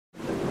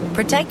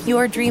Protect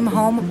your dream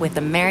home with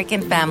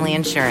American Family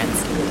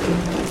Insurance.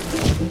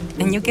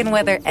 And you can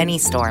weather any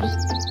storm.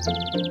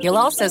 You'll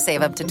also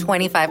save up to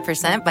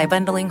 25% by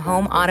bundling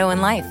home, auto,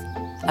 and life.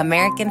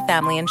 American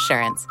Family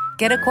Insurance.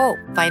 Get a quote.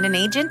 Find an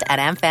agent at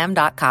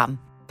amfam.com.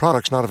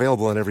 Products not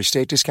available in every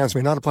state. Discounts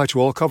may not apply to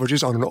all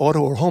coverages on an auto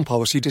or home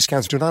policy.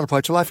 Discounts do not apply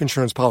to life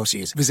insurance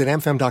policies. Visit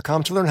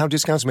amfam.com to learn how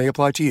discounts may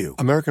apply to you.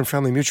 American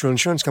Family Mutual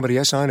Insurance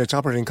Company, SI, and its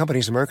operating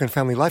companies, American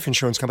Family Life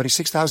Insurance Company,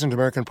 6000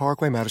 American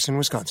Parkway, Madison,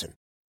 Wisconsin.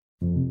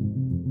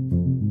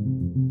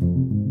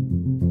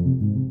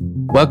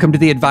 Welcome to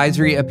the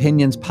Advisory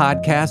Opinions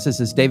Podcast. This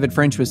is David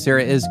French with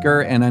Sarah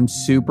Isgur, and I'm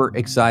super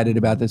excited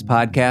about this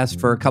podcast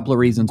for a couple of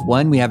reasons.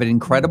 One, we have an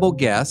incredible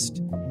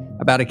guest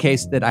about a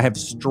case that I have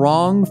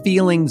strong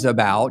feelings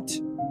about,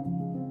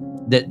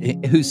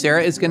 who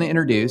Sarah is going to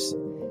introduce.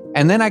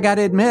 And then I got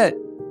to admit,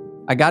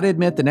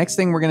 the next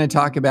thing we're going to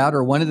talk about,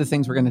 or one of the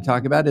things we're going to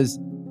talk about, is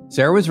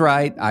Sarah was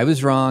right, I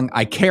was wrong.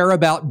 I care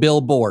about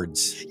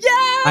billboards.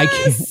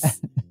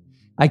 Yes!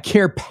 I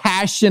care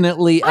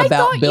passionately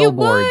about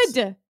billboards.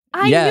 You would.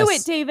 I knew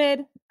it,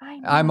 David.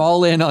 I'm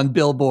all in on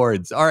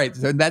billboards. All right,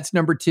 so that's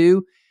number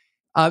two.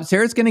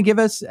 Sarah's going to give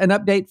us an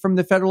update from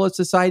the Federalist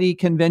Society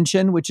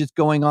convention, which is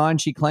going on.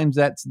 She claims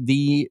that's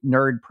the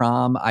nerd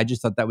prom. I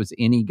just thought that was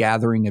any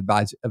gathering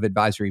of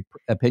advisory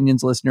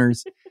opinions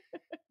listeners.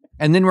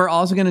 And then we're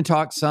also going to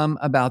talk some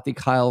about the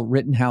Kyle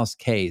Rittenhouse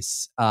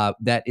case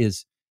that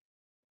is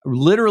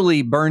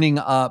literally burning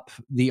up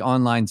the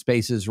online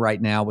spaces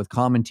right now with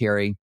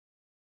commentary.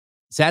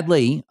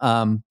 Sadly,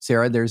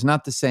 Sarah, there's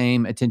not the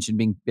same attention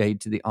being paid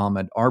to the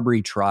Ahmaud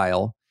Arbery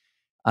trial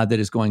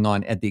that is going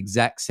on at the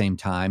exact same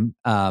time.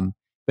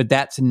 But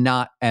that's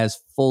not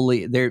as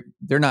fully, they're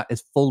not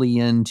as fully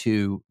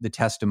into the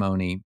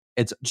testimony.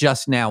 It's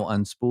just now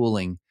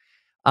unspooling.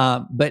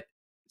 But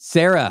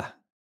Sarah,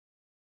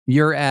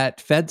 you're at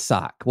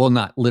FedSoc. Well,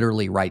 not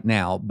literally right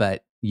now,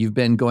 but you've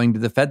been going to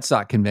the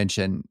FedSoc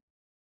convention.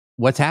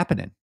 What's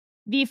happening?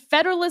 The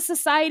Federalist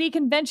Society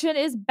convention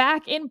is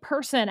back in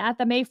person at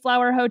the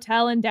Mayflower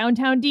Hotel in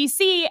downtown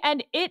DC,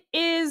 and it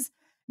is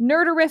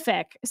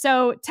nerderific.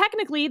 So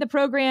technically, the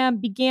program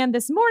began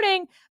this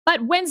morning,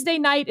 but Wednesday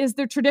night is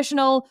the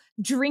traditional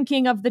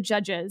drinking of the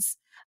judges.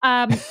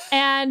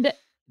 And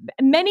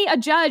many a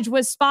judge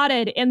was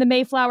spotted in the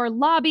Mayflower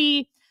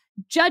lobby.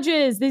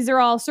 Judges, these are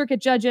all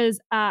circuit judges.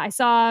 I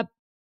saw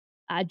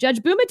Judge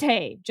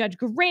Bumate, Judge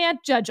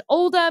Grant, Judge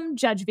Oldham,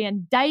 Judge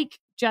Van Dyke,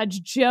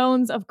 Judge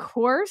Jones, of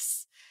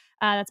course.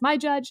 That's my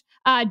judge.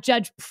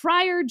 Judge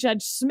Pryor,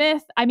 Judge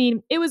Smith. I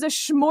mean, it was a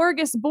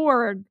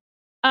smorgasbord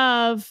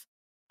of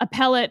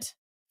appellate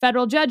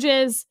federal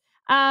judges.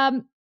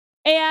 And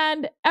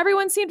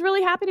everyone seemed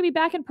really happy to be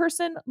back in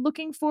person,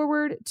 looking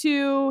forward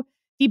to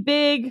the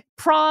big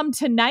prom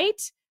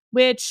tonight,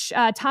 which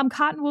Tom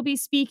Cotton will be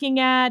speaking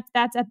at.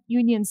 That's at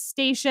Union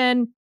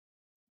Station.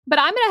 But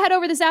I'm going to head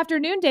over this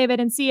afternoon, David,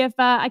 and see if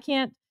I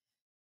can't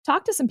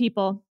talk to some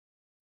people.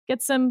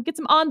 Get some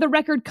on the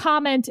record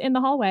comment in the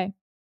hallway.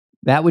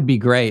 That would be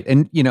great.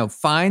 And,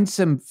 find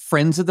some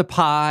friends of the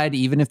pod,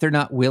 even if they're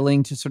not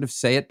willing to sort of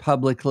say it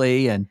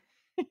publicly, and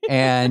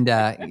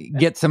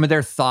get some of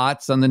their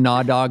thoughts on the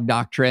Naw Dog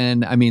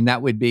doctrine. I mean,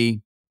 that would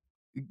be,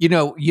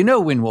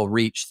 when we'll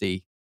reach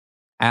the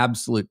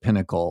absolute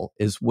pinnacle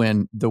is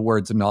when the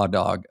words Naw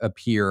Dog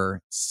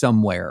appear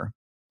somewhere.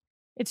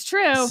 It's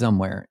true.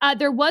 Somewhere.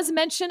 There was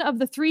mention of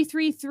the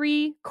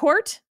 333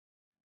 court.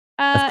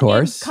 Of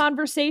course. In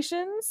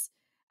conversations.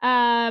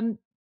 Of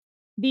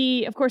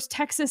course,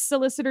 Texas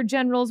Solicitor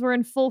Generals were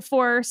in full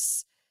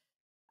force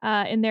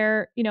in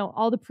their,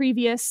 all the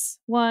previous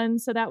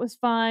ones. So that was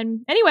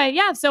fun. Anyway,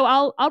 yeah. So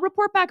I'll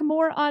report back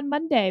more on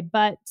Monday.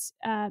 But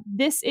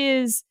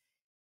there's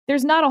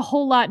not a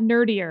whole lot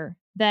nerdier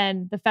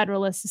than the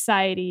Federalist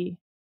Society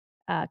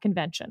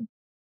convention.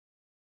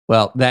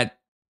 Well, that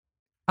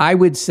I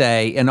would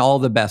say in all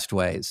the best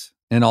ways,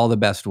 the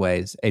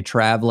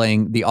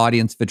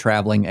audience of a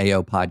traveling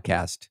AO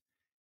podcast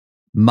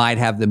might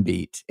have them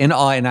beat. And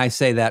I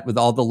say that with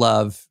all the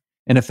love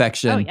and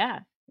affection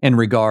and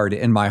regard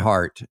in my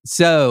heart.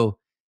 So,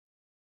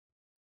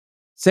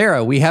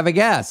 Sarah, we have a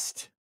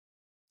guest.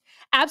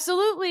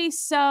 Absolutely.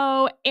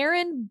 So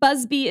Aaron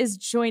Busby is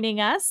joining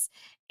us.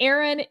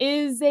 Aaron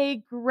is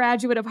a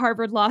graduate of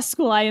Harvard Law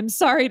School. I am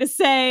sorry to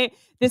say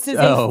this is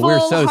a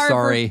full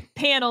Harvard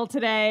panel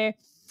today.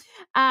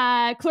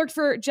 Clerked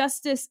for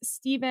Justice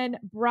Stephen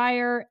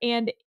Breyer,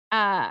 and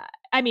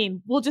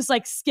we'll just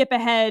skip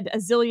ahead a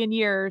zillion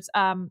years.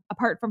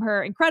 Apart from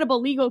her incredible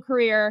legal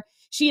career,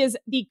 she is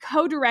the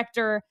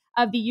co-director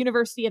of the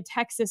University of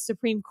Texas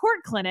Supreme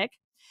Court Clinic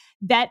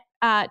that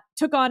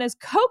took on as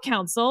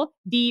co-counsel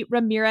the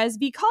Ramirez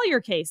v. Collier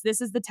case. This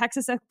is the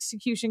Texas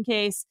execution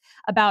case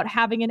about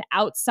having an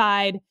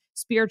outside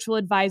spiritual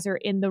advisor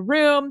in the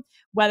room,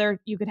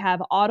 whether you could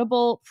have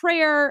audible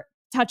prayer,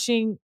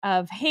 touching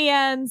of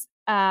hands,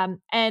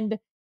 and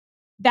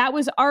that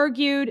was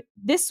argued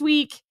this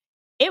week.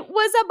 It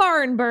was a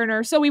barn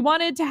burner. So we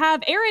wanted to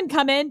have Erin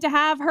come in to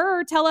have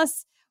her tell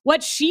us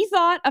what she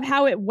thought of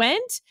how it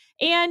went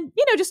and,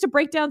 just to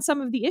break down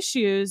some of the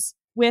issues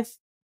with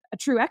a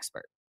true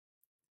expert.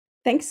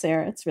 Thanks,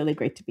 Sarah. It's really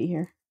great to be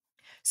here.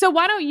 So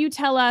why don't you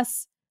tell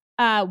us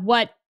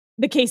what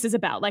the case is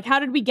about? Like, how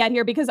did we get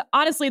here? Because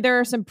honestly, there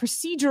are some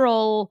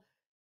procedural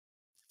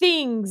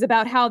things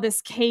about how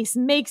this case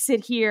makes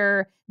it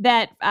here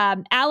that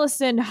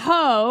Allison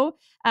Ho,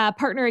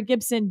 partner at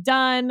Gibson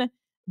Dunn,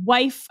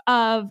 wife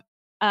of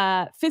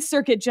Fifth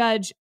Circuit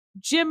Judge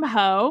Jim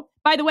Ho.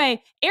 By the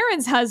way,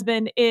 Aaron's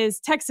husband is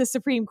Texas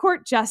Supreme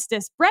Court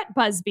Justice Brett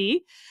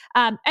Busby.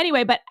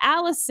 Anyway, but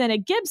Allison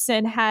at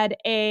Gibson had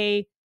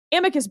a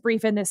amicus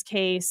brief in this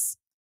case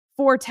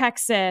for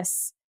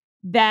Texas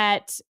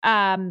that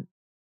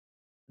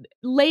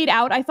laid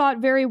out, I thought,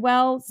 very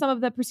well some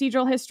of the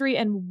procedural history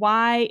and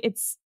why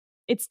it's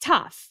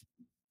tough.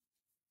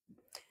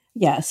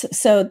 Yes.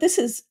 So this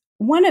is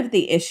one of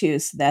the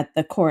issues that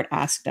the court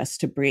asked us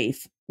to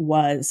brief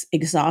was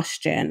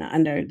exhaustion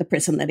under the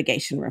Prison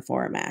Litigation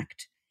Reform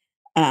Act,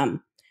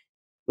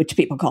 which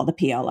people call the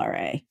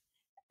PLRA.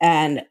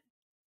 And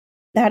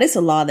that is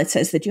a law that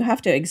says that you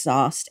have to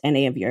exhaust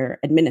any of your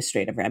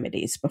administrative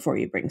remedies before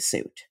you bring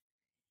suit.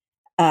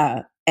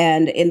 And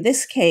in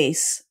this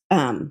case,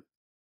 there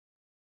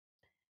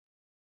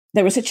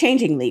was a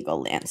changing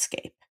legal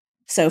landscape.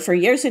 So for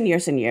years and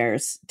years and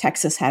years,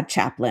 Texas had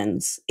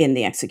chaplains in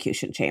the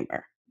execution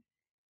chamber,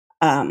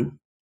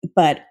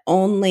 but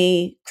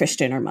only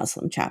Christian or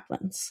Muslim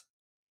chaplains.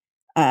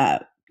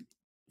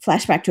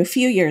 Flashback to a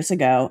few years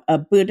ago, a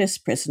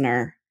Buddhist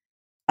prisoner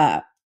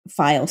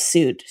filed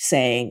suit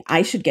saying,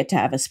 I should get to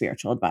have a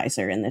spiritual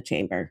advisor in the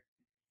chamber.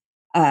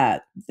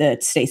 The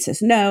state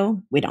says,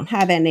 no, we don't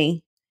have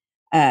any.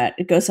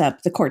 It goes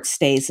up, the court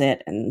stays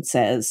it and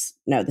says,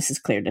 no, this is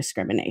clear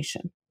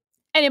discrimination.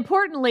 And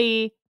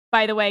importantly,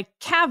 by the way,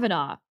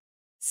 Kavanaugh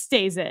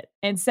stays it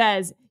and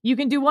says, you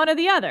can do one or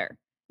the other.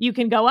 You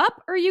can go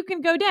up or you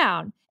can go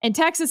down. And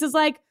Texas is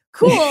like,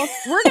 cool,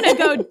 we're going to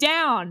go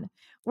down.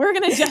 We're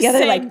going to just they're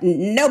say, like,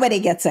 nobody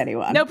gets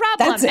anyone. No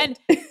problem. That's it.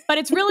 But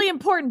it's really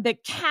important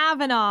that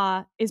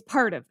Kavanaugh is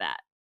part of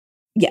that.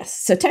 Yes.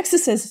 So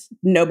Texas says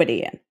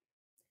nobody in.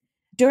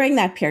 During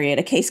that period,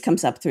 a case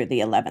comes up through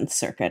the 11th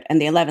Circuit,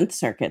 and the 11th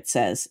Circuit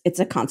says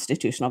it's a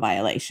constitutional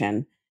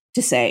violation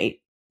to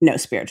say no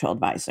spiritual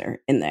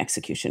advisor in the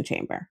execution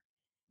chamber.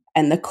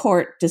 And the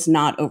court does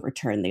not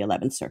overturn the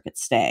 11th Circuit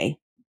stay.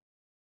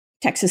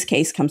 Texas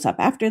case comes up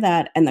after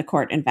that, and the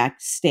court, in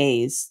fact,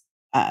 stays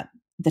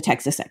the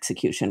Texas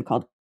execution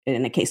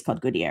in a case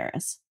called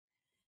Gutierrez,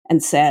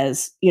 and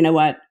says, you know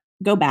what,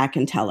 go back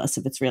and tell us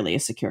if it's really a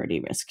security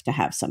risk to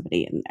have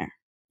somebody in there.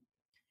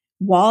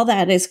 While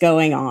that is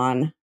going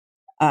on,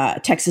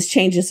 Texas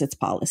changes its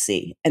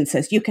policy and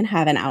says you can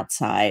have an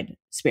outside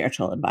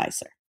spiritual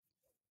advisor.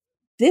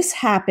 This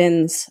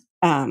happens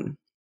around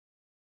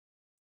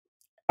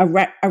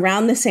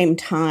the same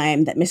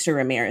time that Mr.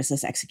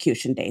 Ramirez's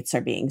execution dates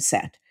are being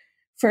set.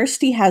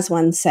 First, he has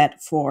one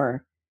set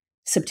for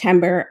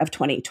September of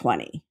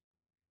 2020.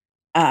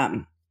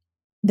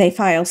 They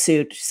file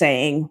suit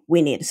saying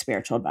we need a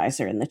spiritual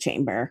advisor in the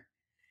chamber.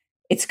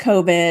 It's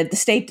COVID. The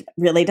state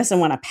really doesn't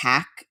want to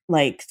pack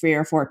like 3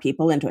 or 4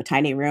 people into a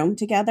tiny room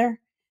together.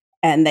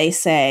 And they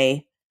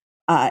say,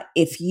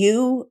 if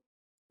you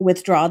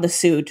withdraw the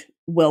suit,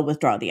 we'll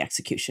withdraw the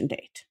execution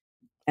date.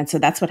 And so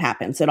that's what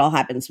happens. It all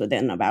happens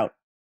within about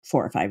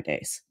 4 or 5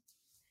 days.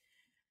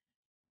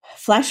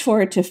 Flash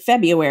forward to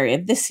February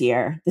of this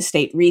year, the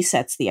state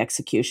resets the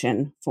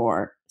execution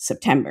for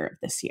September of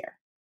this year.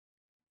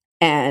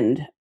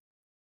 And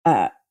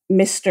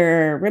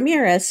Mr.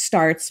 Ramirez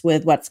starts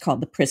with what's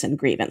called the prison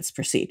grievance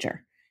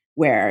procedure,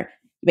 where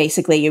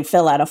basically you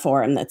fill out a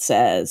form that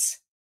says,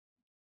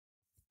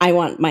 I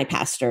want my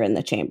pastor in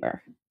the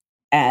chamber.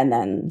 And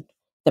then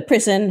the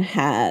prison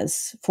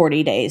has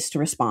 40 days to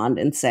respond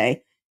and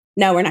say,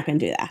 no, we're not going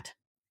to do that.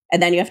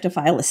 And then you have to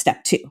file a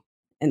step 2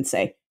 and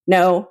say,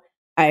 no,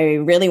 I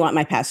really want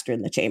my pastor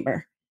in the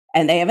chamber.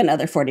 And they have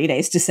another 40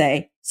 days to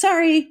say,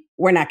 sorry,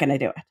 we're not going to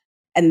do it.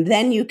 And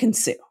then you can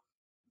sue.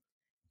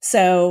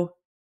 So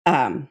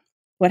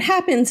what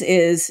happens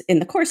is in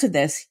the course of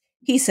this,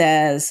 he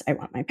says, I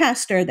want my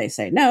pastor. They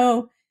say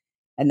no.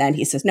 And then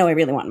he says, no, I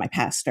really want my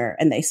pastor.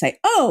 And they say,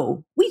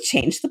 oh, we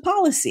changed the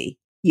policy.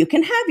 You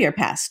can have your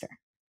pastor.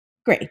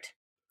 Great.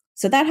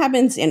 So that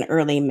happens in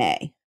early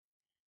May.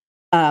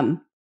 And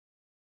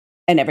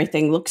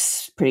everything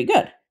looks pretty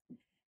good.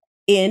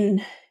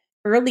 In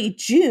early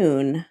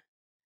June,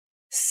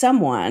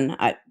 someone,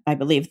 I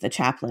believe the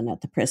chaplain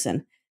at the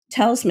prison,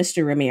 tells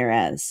Mr.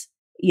 Ramirez,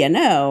 you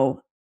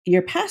know,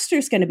 your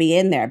pastor's going to be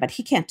in there, but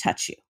he can't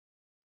touch you.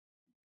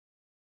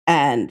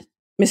 And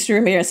Mr.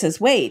 Ramirez says,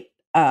 wait,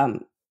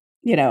 the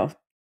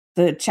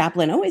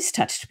chaplain always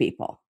touched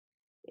people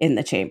in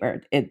the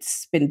chamber.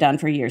 It's been done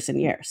for years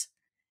and years.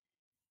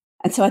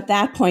 And so at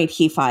that point,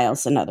 he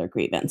files another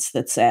grievance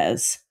that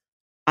says,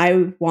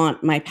 I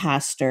want my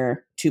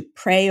pastor to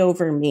pray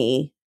over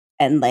me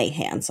and lay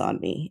hands on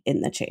me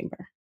in the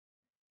chamber.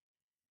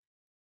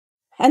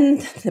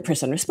 And the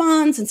person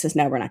responds and says,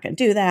 no, we're not going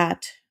to do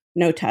that.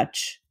 No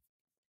touch.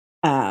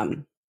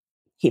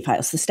 he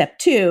files the step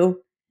 2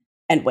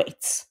 and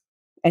waits.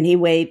 And he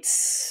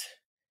waits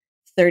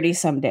 30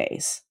 some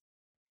days.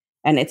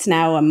 And it's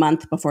now a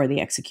month before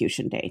the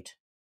execution date.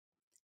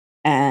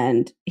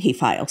 And he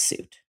files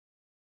suit,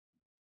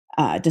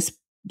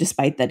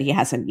 despite that he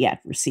hasn't yet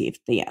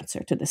received the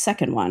answer to the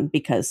second one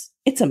because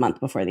it's a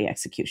month before the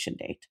execution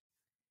date.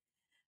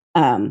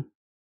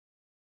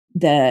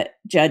 The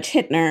Judge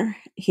Hittner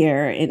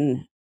here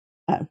in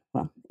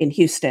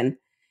Houston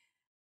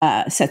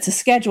sets a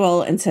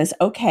schedule and says,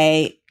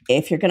 okay,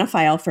 if you're going to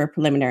file for a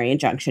preliminary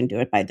injunction, do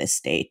it by this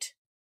date.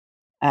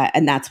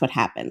 And that's what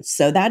happens.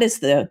 So that is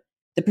the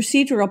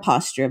procedural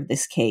posture of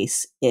this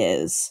case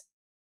is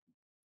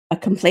a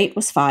complaint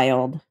was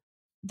filed.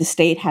 The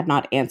state had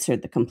not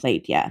answered the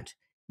complaint yet.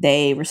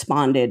 They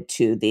responded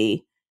to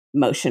the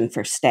motion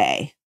for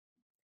stay.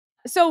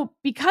 So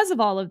because of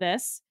all of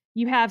this,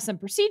 you have some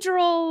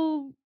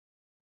procedural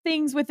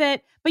things with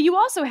it, but you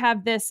also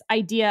have this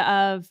idea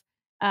of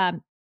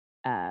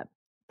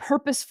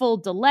purposeful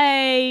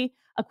delay,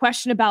 a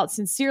question about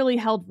sincerely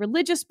held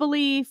religious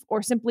belief,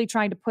 or simply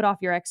trying to put off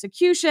your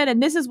execution.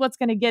 And this is what's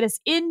going to get us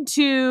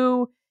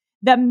into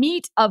the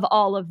meat of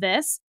all of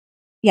this.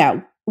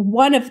 Yeah.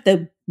 One of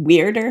the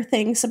weirder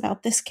things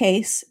about this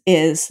case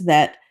is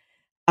that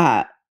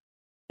the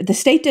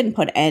state didn't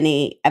put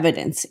any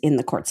evidence in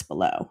the courts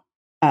below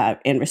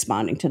in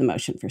responding to the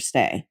motion for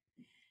stay,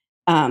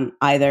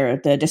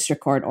 either the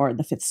district court or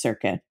the Fifth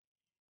Circuit.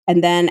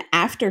 And then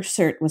after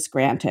cert was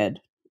granted,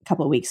 a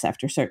couple of weeks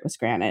after cert was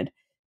granted,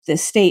 the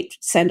state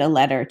sent a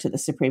letter to the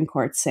Supreme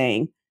Court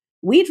saying,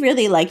 we'd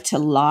really like to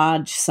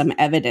lodge some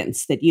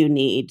evidence that you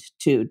need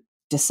to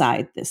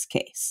decide this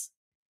case.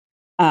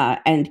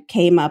 And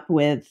came up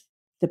with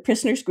the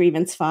prisoner's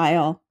grievance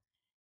file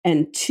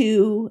and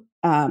 2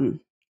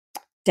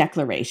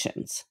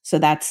 declarations. So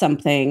that's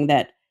something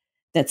that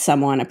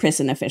someone, a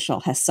prison official,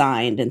 has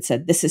signed and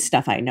said, this is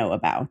stuff I know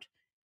about.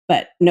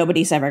 But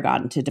nobody's ever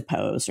gotten to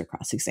depose or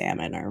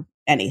cross-examine or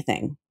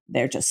anything.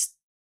 They're just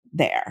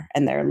there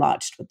and they're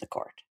lodged with the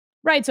court.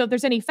 Right. So if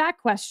there's any fact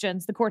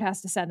questions, the court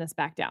has to send this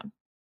back down.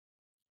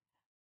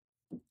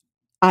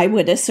 I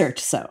would assert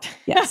so,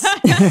 yes.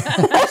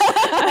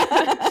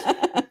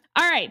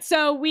 All right.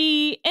 So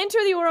we enter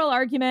the oral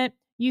argument.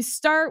 You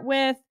start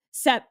with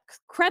Sepp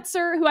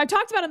Kretzer, who I've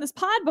talked about on this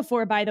pod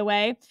before, by the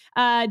way.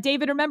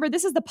 David, remember,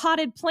 this is the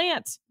potted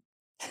plant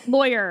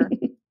lawyer.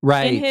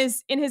 Right.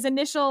 In his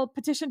initial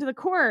petition to the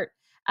court.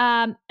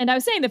 And I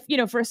was saying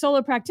that, for a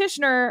solo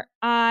practitioner,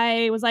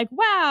 I was like,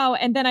 wow.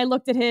 And then I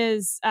looked at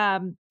his,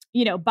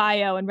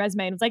 bio and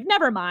resume and was like,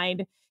 never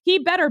mind. He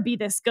better be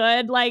this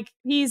good. Like,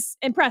 he's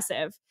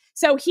impressive.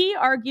 So he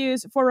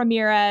argues for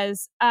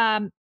Ramirez.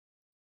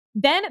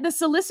 Then the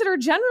Solicitor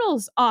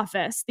General's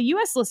office, the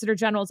U.S. Solicitor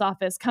General's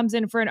office, comes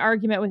in for an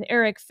argument with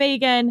Eric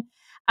Fagan.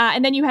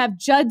 And then you have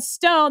Judd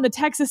Stone, the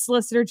Texas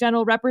Solicitor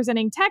General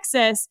representing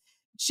Texas.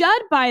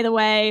 Judd, by the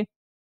way,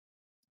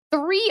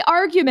 3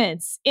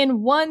 arguments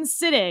in one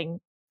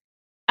sitting.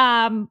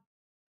 Man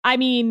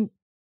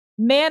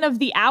of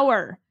the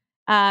hour.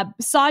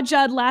 Saw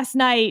Judd last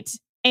night,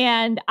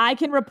 and I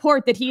can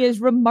report that he is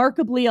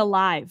remarkably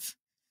alive.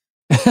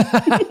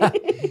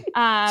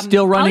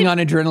 Still running on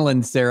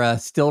adrenaline, Sarah.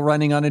 Still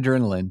running on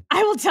adrenaline.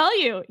 I will tell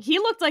you, he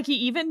looked like he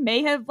even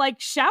may have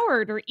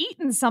showered or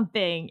eaten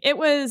something. It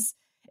was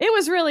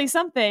really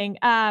something.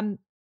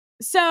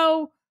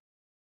 So,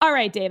 all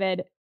right,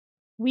 David,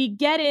 we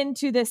get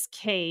into this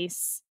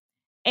case,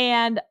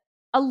 and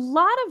a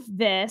lot of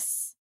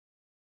this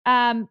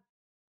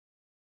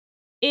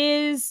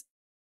is,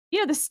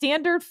 the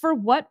standard for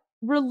what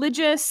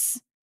religious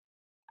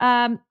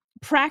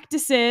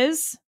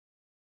practices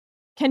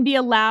can be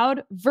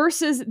allowed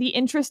versus the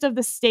interest of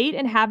the state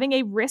in having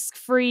a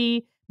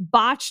risk-free,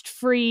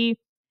 botched-free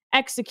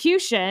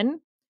execution.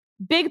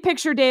 Big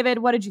picture, David,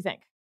 what did you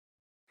think?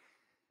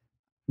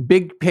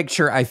 Big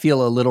picture, I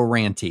feel a little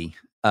ranty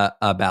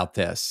about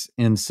this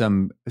in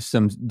some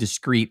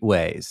discrete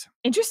ways.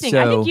 Interesting.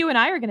 I think you and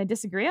I are going to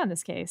disagree on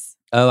this case.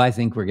 Oh, I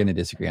think we're going to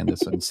disagree on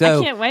this one.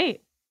 So I can't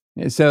wait.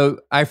 So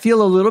I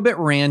feel a little bit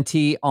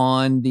ranty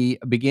on the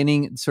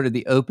beginning, sort of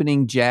the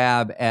opening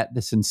jab at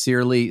the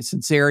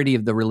sincerity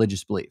of the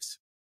religious beliefs.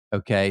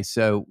 Okay.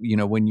 So,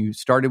 when you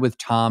started with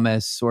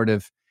Thomas, sort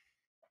of,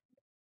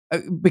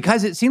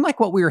 because it seemed like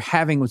what we were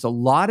having was a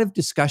lot of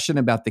discussion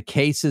about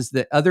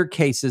the other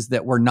cases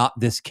that were not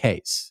this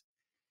case.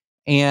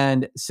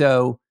 And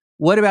so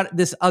what about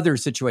this other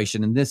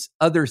situation and this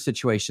other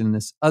situation and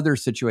this other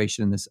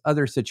situation and this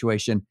other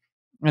situation?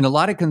 And a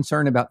lot of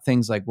concern about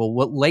things like, well,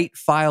 what late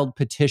filed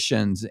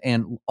petitions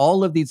and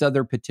all of these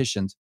other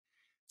petitions.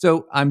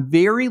 So I'm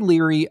very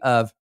leery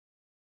of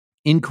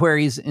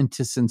inquiries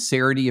into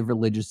sincerity of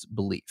religious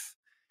belief.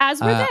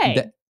 As were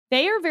they.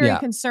 They are very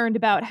concerned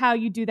about how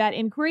you do that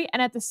inquiry.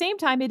 And at the same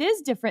time, it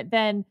is different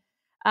than,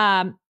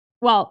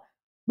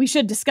 we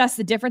should discuss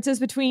the differences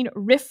between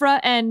RFRA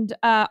and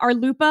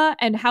Arlupa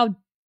and how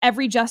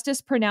every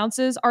justice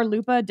pronounces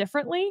Arlupa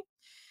differently.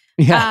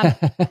 Yeah.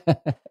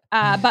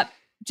 But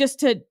just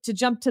to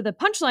jump to the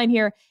punchline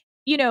here,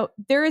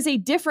 there is a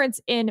difference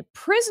in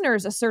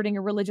prisoners asserting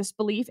a religious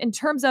belief in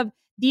terms of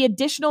the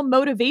additional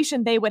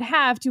motivation they would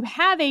have to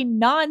have a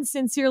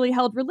non-sincerely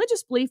held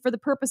religious belief for the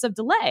purpose of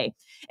delay.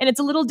 And it's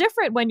a little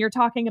different when you're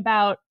talking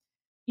about,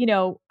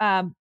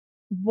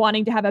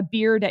 wanting to have a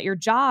beard at your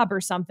job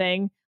or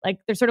something. Like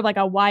there's sort of like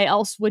a, why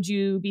else would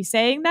you be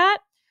saying that?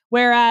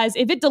 Whereas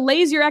if it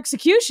delays your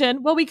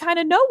execution, well, we kind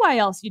of know why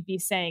else you'd be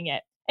saying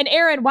it. And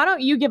Aaron, why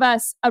don't you give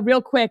us a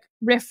real quick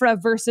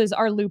RFRA versus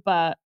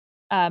Arlupa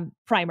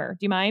primer?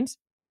 Do you mind?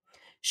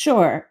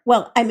 Sure.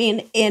 Well, I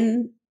mean,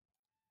 in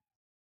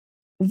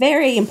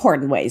very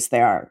important ways,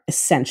 they are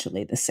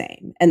essentially the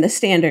same. And the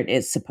standard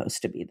is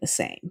supposed to be the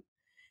same.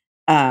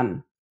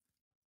 Well,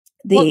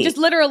 just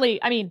literally,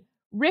 I mean,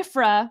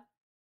 RFRA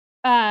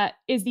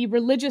is the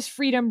Religious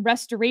Freedom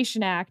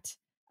Restoration Act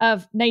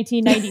of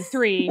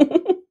 1993.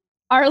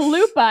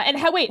 Arlupa, and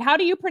how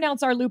do you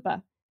pronounce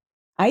Arlupa?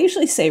 I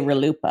usually say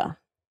Ralupa.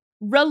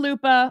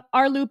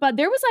 Arlupa.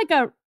 There was like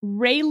a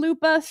Ray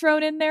Lupa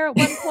thrown in there at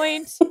one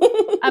point.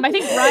 I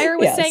think Breyer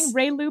was saying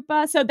Ray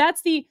Lupa. So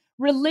that's the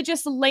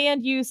Religious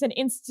Land Use and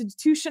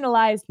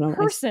Institutionalized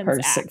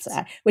Persons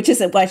Act. Which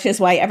is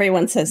why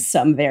everyone says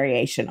some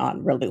variation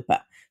on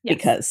Ralupa,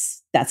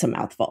 because that's a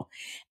mouthful.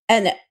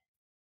 And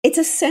it's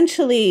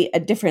essentially a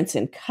difference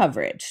in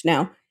coverage.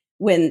 Now,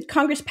 when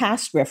Congress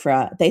passed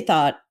RFRA, they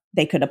thought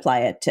they could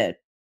apply it to,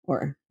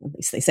 or at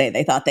least they say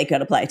they thought they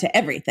could apply it to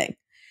everything,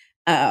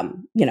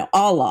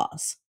 all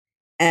laws.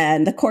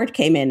 And the court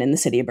came in the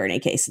City of Bernie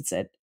case and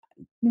said,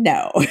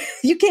 no,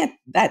 you can't,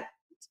 that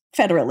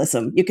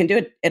federalism, you can do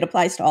it. It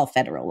applies to all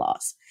federal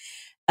laws.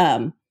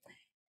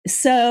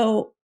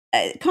 So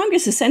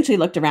Congress essentially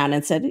looked around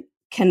and said,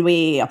 can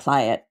we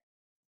apply it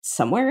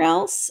somewhere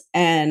else?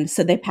 And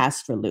so they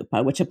passed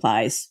RLUIPA, which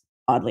applies,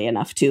 oddly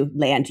enough, to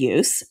land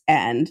use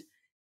and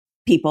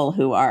people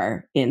who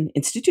are in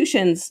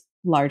institutions,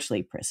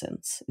 largely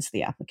prisons is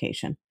the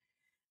application.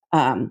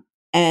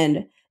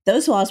 And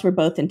those laws were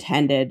both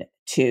intended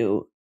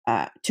to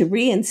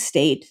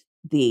reinstate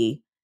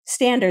the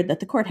standard that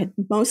the court had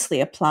mostly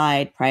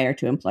applied prior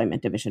to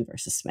Employment Division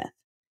versus Smith.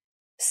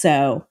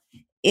 So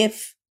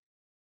if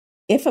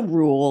a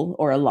rule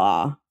or a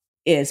law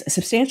is a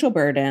substantial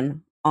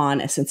burden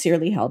on a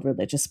sincerely held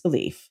religious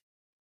belief,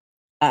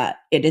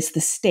 it is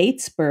the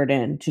state's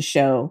burden to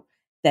show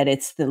that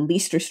it's the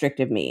least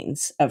restrictive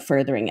means of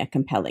furthering a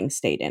compelling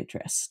state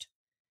interest.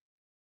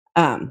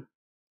 And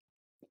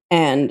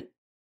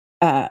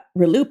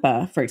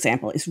RLUIPA, for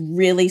example, is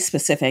really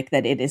specific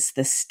that it is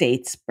the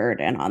state's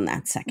burden on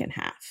that second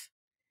half.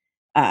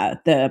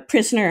 The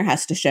prisoner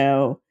has to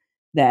show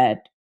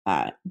that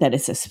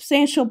it's a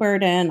substantial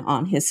burden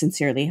on his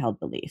sincerely held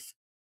belief.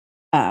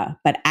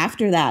 But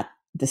after that,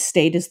 the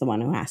state is the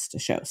one who has to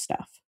show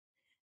stuff.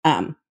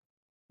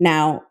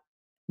 Now,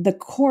 the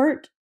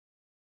court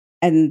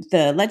and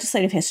the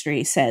legislative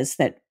history says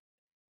that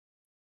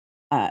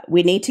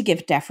we need to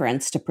give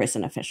deference to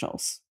prison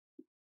officials.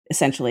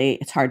 Essentially,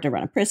 it's hard to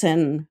run a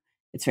prison.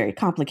 It's very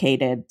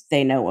complicated.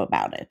 They know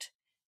about it.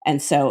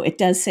 And so it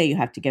does say you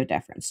have to give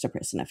deference to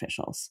prison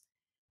officials.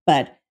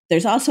 But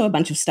there's also a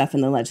bunch of stuff in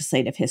the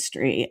legislative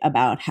history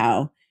about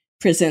how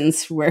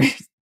prisons were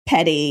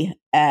petty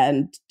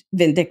and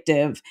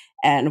vindictive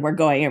and were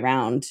going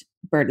around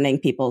burdening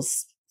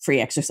people's free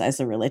exercise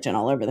of religion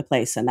all over the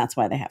place. And that's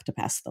why they have to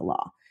pass the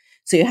law.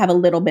 So you have a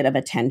little bit of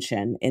a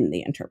tension in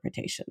the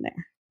interpretation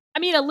there. I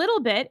mean, a little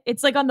bit.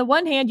 It's like on the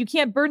one hand, you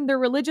can't burden their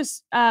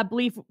religious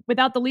belief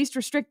without the least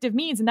restrictive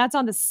means. And that's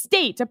on the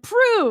state to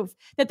prove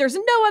that there's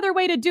no other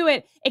way to do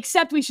it,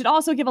 except we should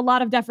also give a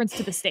lot of deference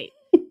to the state.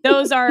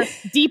 Those are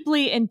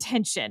deeply in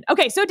tension.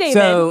 Okay, so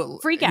David,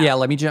 freak out. Yeah,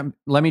 let me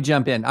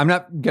jump in. I'm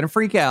not going to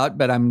freak out,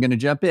 but I'm going to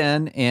jump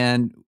in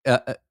and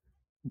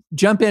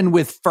jump in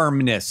with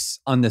firmness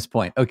on this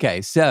point.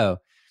 Okay, so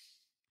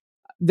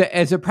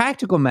as a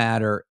practical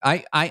matter,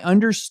 I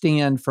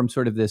understand from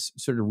sort of this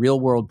sort of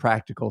real world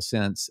practical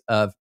sense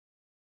of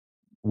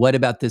what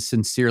about this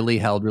sincerely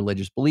held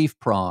religious belief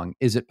prong?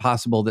 Is it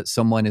possible that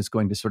someone is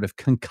going to sort of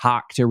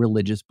concoct a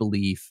religious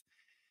belief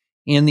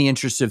in the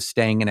interest of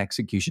staying in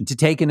execution? To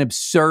take an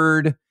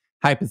absurd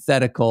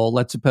hypothetical,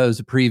 let's suppose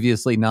a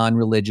previously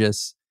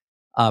non-religious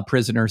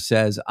prisoner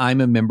says,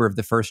 I'm a member of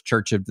the First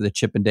Church of the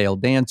Chippendale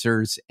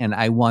Dancers, and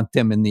I want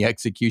them in the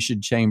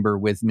execution chamber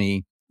with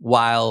me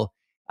while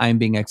I'm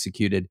being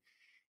executed.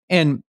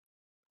 And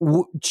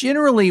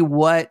generally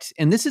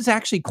and this is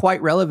actually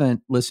quite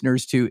relevant,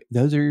 listeners, to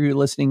those of you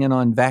listening in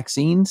on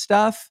vaccine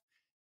stuff,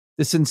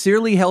 the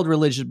sincerely held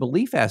religious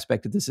belief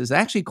aspect of this is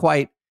actually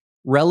quite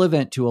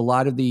relevant to a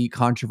lot of the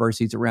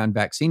controversies around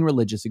vaccine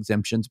religious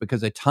exemptions,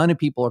 because a ton of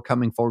people are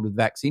coming forward with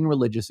vaccine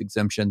religious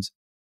exemptions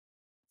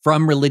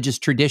from religious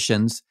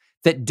traditions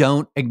that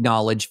don't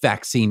acknowledge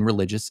vaccine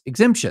religious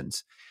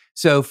exemptions.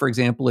 So, for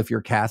example, if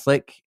you're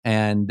Catholic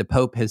and the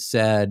Pope has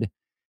said,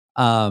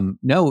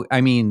 no,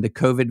 I mean, the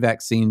COVID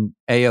vaccine,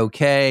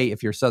 A-OK.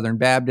 If you're Southern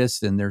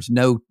Baptist and there's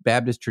no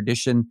Baptist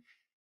tradition,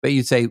 but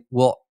you say,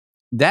 well,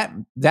 that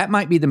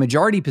might be the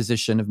majority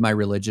position of my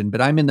religion,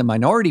 but I'm in the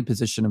minority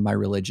position of my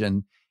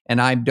religion. and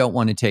I don't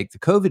want to take the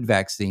COVID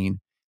vaccine.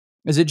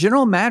 As a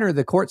general matter,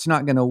 the court's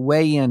not going to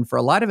weigh in for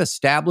a lot of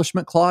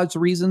establishment clause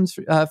reasons.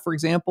 For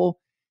example,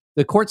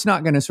 the court's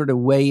not going to sort of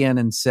weigh in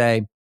and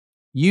say,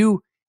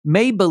 you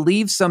may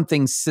believe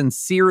something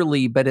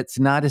sincerely, but it's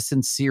not a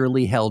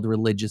sincerely held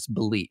religious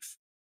belief,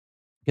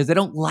 because they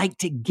don't like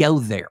to go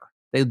there.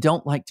 They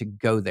don't like to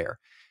go there.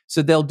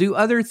 So they'll do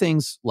other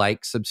things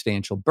like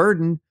substantial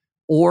burden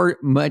or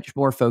much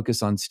more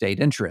focus on state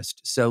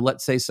interest. So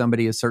let's say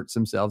somebody asserts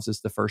themselves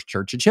as the First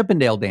Church of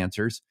Chippendale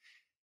dancers.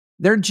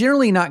 They're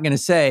generally not going to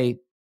say,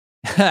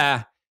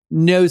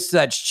 no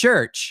such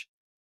church.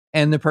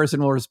 And the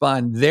person will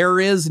respond, there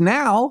is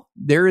now.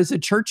 There is a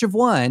church of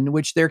one,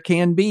 which there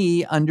can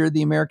be under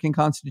the American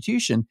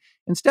Constitution.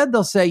 Instead,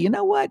 they'll say, you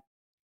know what?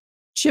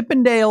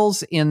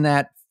 Chippendales in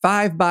that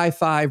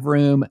 5x5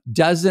 room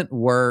doesn't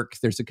work.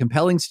 There's a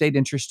compelling state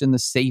interest in the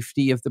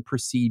safety of the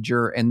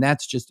procedure, and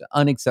that's just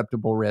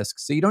unacceptable risk.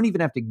 So you don't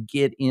even have to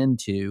get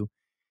into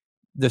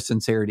the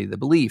sincerity of the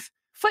belief.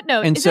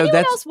 Footnote, and is so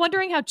anyone else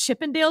wondering how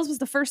Chippendales was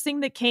the first thing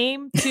that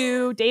came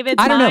to David's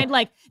I don't mind? know.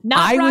 Like, not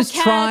I Rockettes, was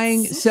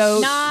trying, so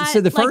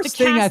the like first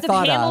the thing I cast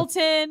thought of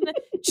Hamilton,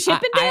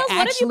 Chippendales,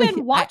 what have you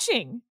been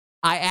watching?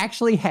 I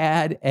actually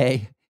had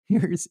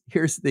here's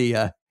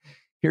the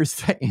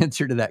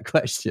answer to that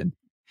question.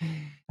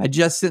 I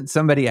just sent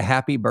somebody a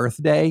happy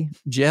birthday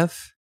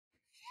GIF,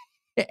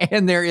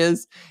 and there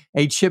is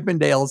a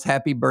Chippendales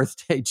happy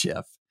birthday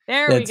GIF.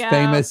 There we go. That's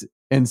famous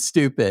and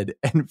stupid,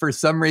 and for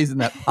some reason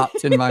that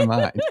popped in my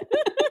mind.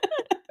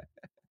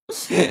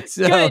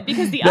 So, good,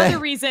 because the other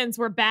reasons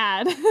were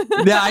bad.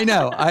 Yeah, I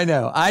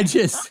know. I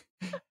just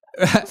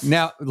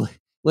now,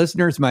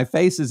 listeners, my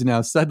face is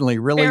now suddenly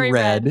really Very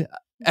red.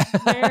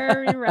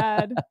 Very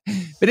red.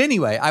 But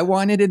anyway, I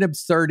wanted an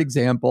absurd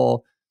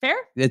example. Fair.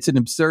 It's an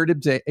absurd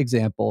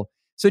example.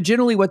 So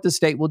generally what the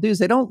state will do is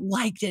they don't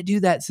like to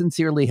do that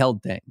sincerely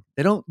held thing.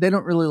 They don't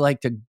really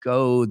like to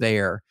go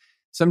there.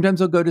 Sometimes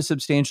they'll go to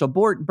substantial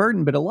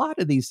burden, but a lot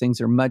of these things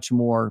are much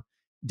more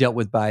dealt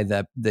with by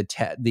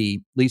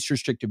the least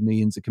restrictive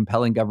means, the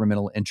compelling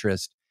governmental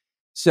interest.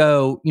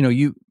 So,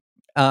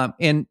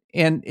 and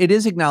it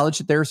is acknowledged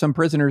that there are some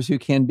prisoners who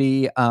can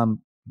be,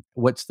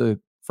 what's the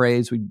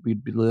phrase we'd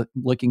be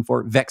looking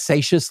for?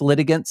 Vexatious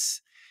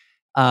litigants.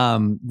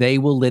 They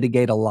will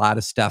litigate a lot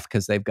of stuff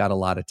because they've got a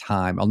lot of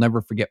time. I'll never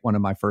forget one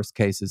of my first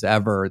cases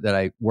ever that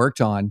I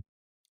worked on.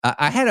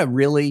 I had a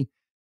really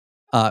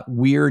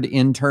weird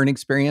intern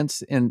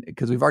experience, and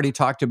because we've already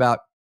talked about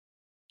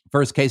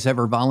first case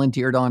ever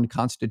volunteered on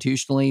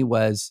constitutionally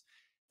was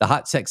the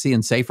Hot, Sexy,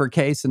 and Safer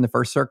case in the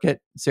First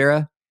Circuit,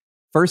 Sarah.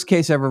 First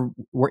case ever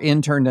were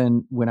interned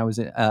in when I was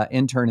an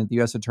intern at the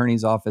U.S.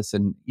 Attorney's Office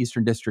in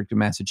Eastern District of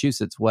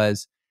Massachusetts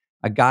was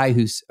a guy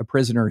who's a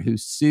prisoner who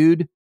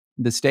sued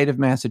the state of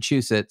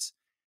Massachusetts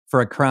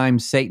for a crime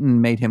Satan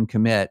made him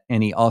commit,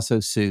 and he also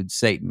sued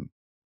Satan.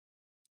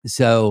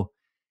 So,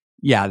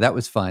 yeah, that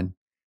was fun.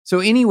 So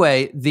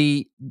anyway,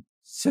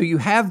 so you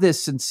have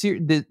this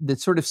the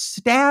sort of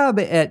stab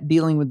at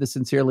dealing with the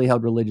sincerely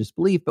held religious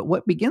belief, but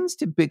what begins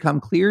to become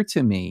clear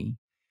to me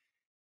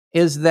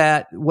is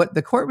that what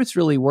the court was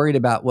really worried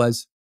about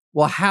was,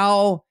 well,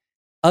 how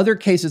other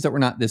cases that were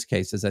not this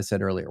case, as I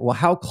said earlier, well,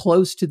 how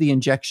close to the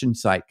injection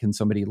site can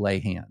somebody lay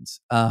hands?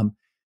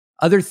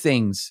 Other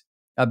things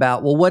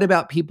about, well, what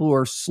about people who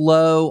are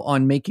slow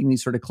on making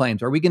these sort of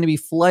claims? Are we going to be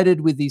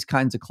flooded with these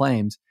kinds of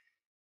claims?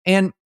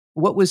 And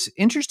what was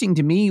interesting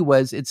to me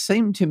was it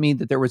seemed to me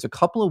that there was a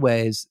couple of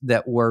ways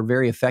that were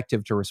very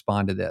effective to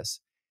respond to this.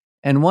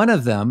 And one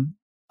of them,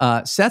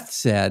 Seth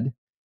said,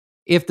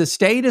 if the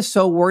state is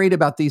so worried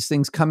about these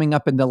things coming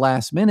up in the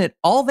last minute,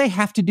 all they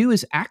have to do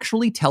is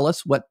actually tell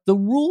us what the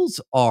rules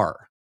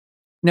are.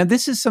 Now,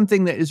 this is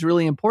something that is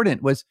really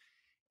important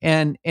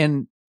and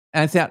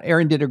I thought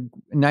Aaron did a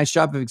nice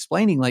job of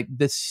explaining, like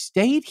the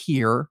state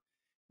here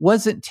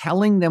wasn't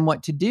telling them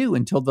what to do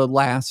until the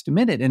last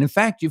minute. And in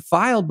fact, you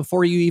filed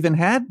before you even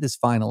had this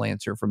final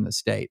answer from the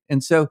state.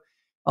 And so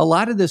a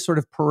lot of this sort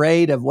of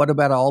parade of what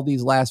about all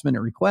these last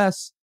minute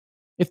requests,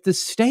 if the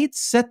states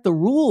set the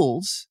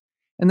rules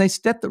and they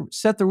set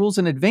the rules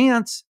in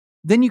advance,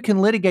 then you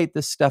can litigate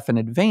this stuff in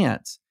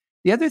advance.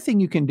 The other thing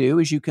you can do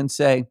is you can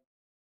say,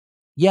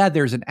 yeah,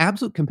 there's an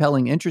absolute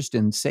compelling interest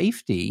in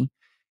safety,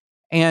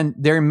 and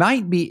there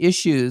might be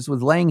issues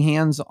with laying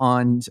hands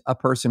on a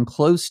person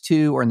close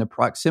to or in the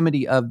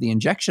proximity of the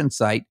injection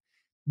site,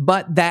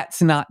 but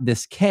that's not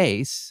this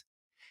case.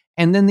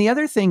 And then the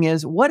other thing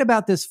is, what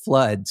about this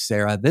flood,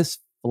 Sarah?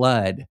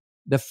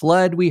 The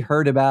flood we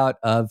heard about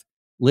of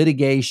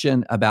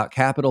litigation about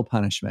capital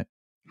punishment.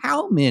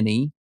 How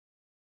many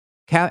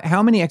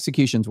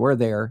executions were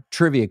there?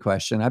 Trivia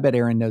question. I bet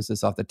Aaron knows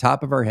this off the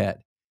top of her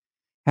head.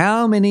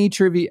 How many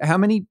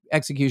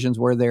executions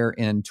were there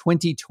in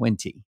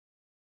 2020?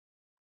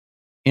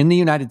 In the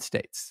United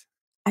States?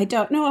 I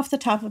don't know off the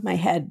top of my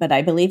head, but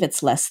I believe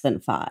it's less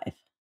than 5.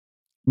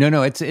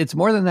 No, it's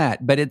more than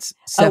that, but it's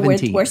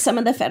 17. Were some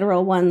of the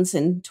federal ones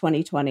in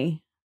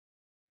 2020?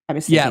 I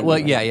was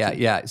thinking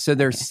yeah. So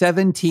there's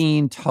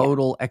 17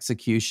 total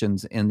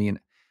executions in the.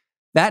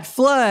 that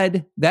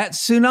flood, that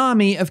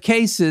tsunami of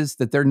cases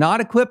that they're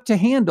not equipped to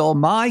handle,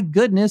 my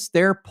goodness,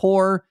 their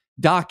poor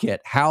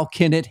docket. How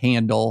can it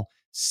handle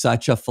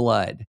such a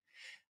flood?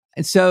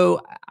 And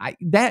so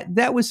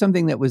that was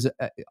something that was,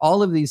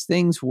 all of these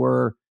things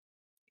were,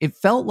 it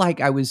felt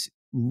like I was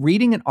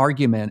reading an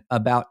argument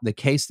about the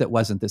case that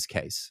wasn't this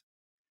case.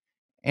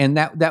 And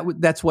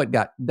that's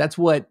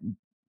what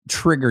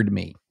triggered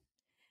me.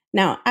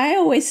 Now, I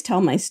always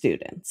tell my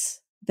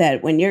students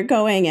that when you're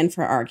going in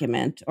for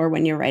argument or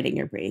when you're writing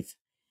your brief,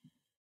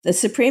 the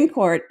Supreme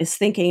Court is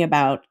thinking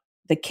about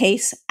the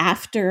case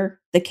after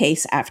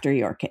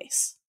your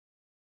case.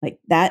 Like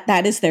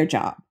that is their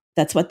job.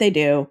 That's what they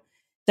do.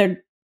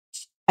 They're,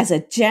 as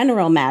a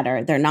general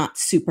matter, they're not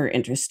super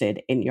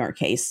interested in your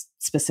case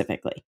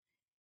specifically.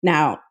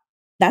 Now,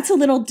 that's a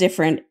little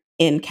different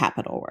in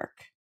capital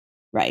work,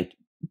 right?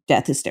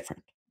 Death is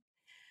different.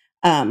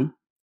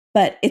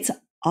 But it's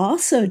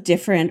also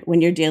different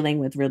when you're dealing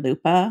with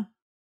RLUIPA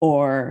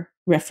or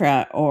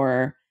RFRA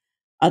or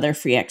other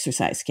free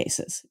exercise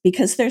cases,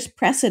 because there's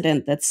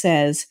precedent that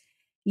says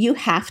you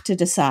have to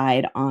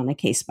decide on a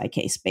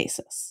case-by-case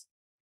basis.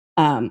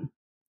 And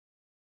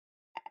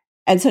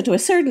so to a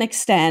certain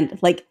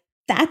extent, like,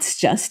 that's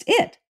just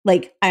it.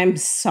 Like, I'm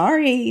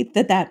sorry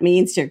that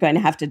means you're going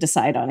to have to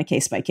decide on a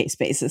case-by-case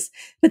basis,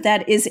 but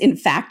that is in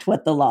fact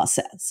what the law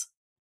says.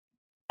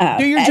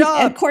 Do your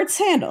job. And courts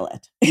handle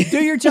it.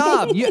 Do your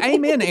job.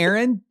 Amen,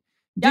 Aaron.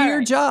 Do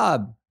your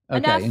job.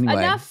 Okay,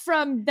 enough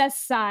from this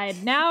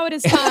side. Now it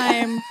is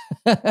time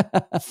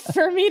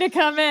for me to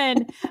come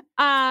in.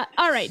 All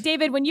right,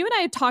 David, when you and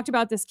I had talked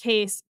about this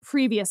case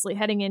previously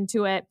heading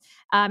into it,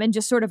 and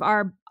just sort of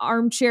our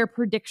armchair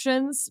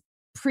predictions,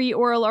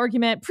 pre-oral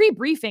argument,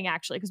 pre-briefing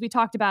actually, because we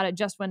talked about it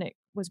just when it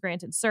was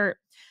granted cert,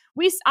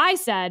 I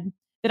said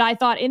that I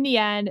thought in the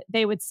end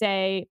they would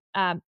say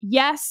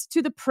yes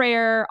to the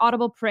prayer,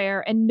 audible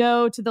prayer, and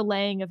no to the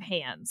laying of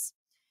hands.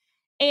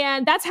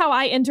 And that's how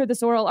I entered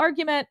this oral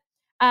argument.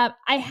 I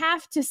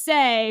have to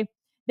say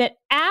that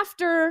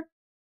after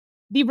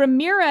the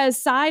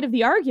Ramirez side of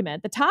the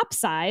argument, the top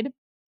side,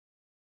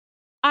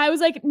 I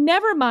was like,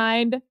 never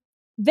mind,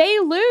 they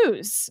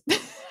lose.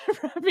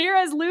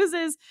 Ramirez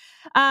loses,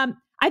 I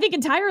think,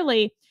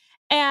 entirely.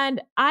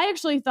 And I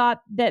actually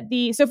thought that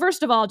so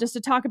first of all, just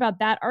to talk about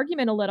that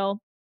argument a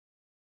little,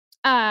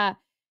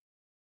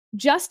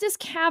 Justice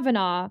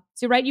Kavanaugh,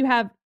 so right, you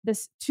have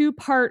this two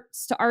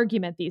parts to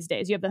argument these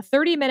days. You have the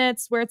 30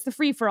 minutes where it's the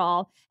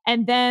free-for-all,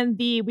 and then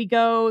we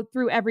go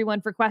through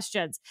everyone for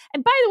questions.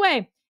 And by the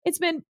way, it's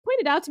been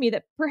pointed out to me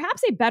that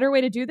perhaps a better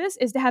way to do this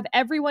is to have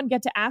everyone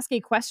get to ask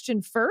a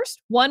question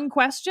first, one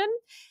question,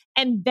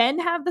 and then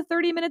have the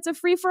 30 minutes of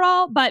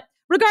free-for-all. But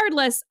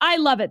regardless, I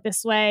love it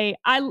this way.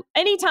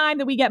 Anytime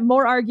that we get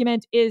more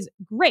argument is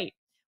great.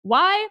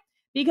 Why?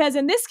 Because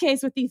in this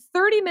case, with the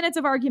 30 minutes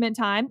of argument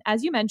time,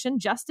 as you mentioned,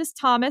 Justice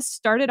Thomas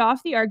started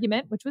off the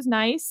argument, which was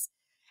nice.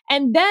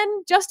 And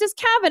then Justice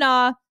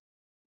Kavanaugh,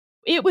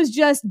 it was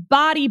just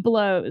body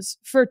blows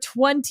for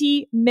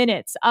 20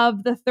 minutes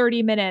of the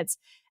 30 minutes.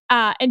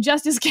 And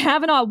Justice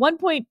Kavanaugh at one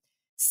point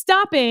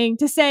stopping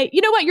to say,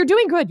 you know what, you're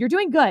doing good. You're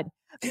doing good.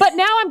 But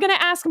now I'm going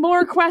to ask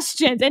more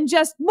questions and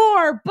just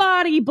more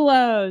body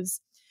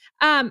blows.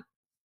 I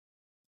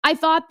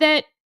thought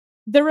that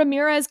the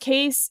Ramirez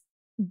case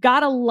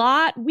got a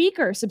lot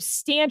weaker,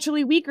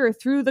 substantially weaker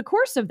through the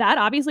course of that.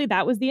 Obviously,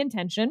 that was the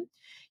intention.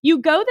 You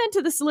go then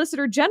to the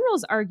Solicitor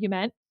General's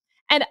argument,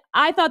 and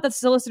I thought the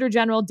Solicitor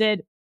General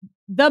did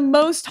the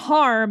most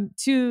harm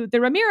to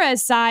the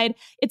Ramirez side.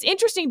 It's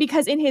interesting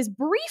because in his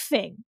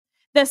briefing,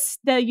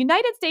 the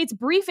United States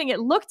briefing,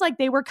 it looked like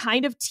they were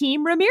kind of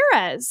Team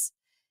Ramirez.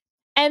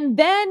 And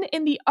then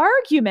in the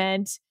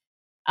argument,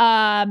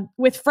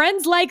 with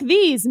friends like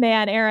these,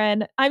 man,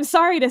 Aaron, I'm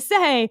sorry to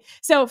say.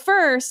 So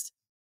first,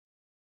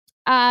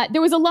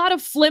 there was a lot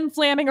of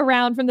flim-flamming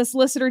around from the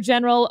Solicitor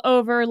General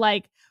over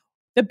like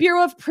the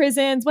Bureau of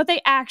Prisons, what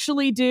they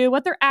actually do,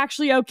 what they're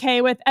actually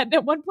okay with.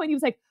 At one point, he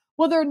was like,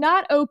 well, they're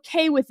not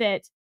okay with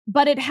it,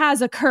 but it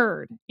has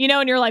occurred,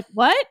 and you're like,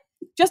 what?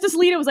 Justice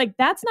Alito was like,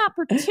 that's not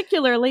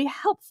particularly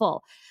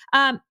helpful.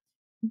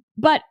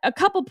 But a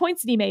couple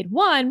points that he made.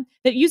 One,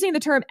 that using the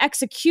term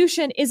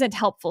execution isn't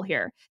helpful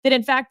here. That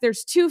in fact,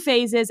 there's two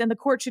phases and the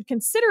court should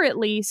consider at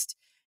least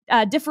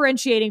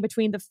differentiating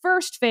between the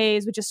first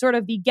phase, which is sort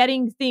of the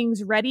getting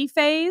things ready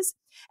phase,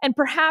 and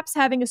perhaps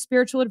having a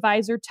spiritual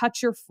advisor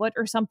touch your foot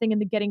or something in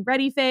the getting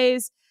ready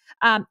phase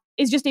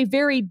is just a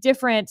very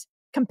different,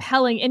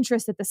 compelling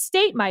interest that the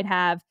state might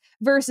have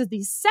versus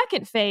the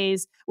second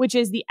phase, which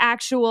is the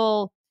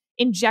actual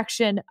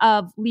injection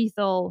of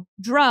lethal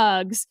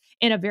drugs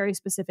in a very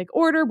specific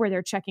order where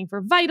they're checking for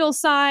vital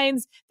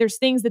signs. There's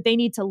things that they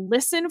need to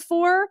listen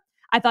for.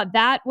 I thought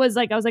that was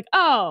like, I was like,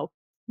 oh,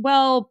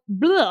 well,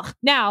 blech.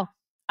 Now,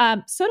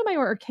 Sotomayor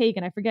or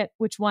Kagan, I forget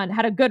which one,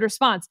 had a good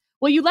response.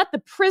 Well, you let the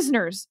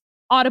prisoners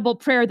audible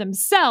prayer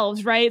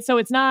themselves, right? So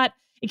it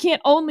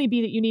can't only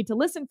be that you need to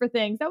listen for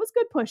things. That was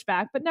good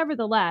pushback, but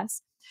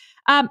nevertheless.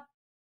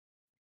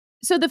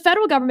 So the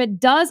federal government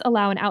does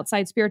allow an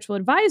outside spiritual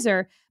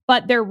advisor,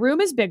 but their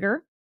room is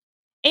bigger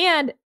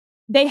And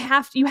you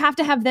have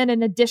to have then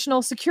an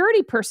additional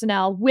security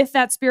personnel with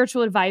that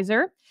spiritual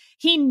advisor.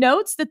 He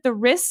notes that the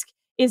risk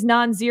is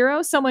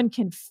non-zero. Someone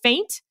can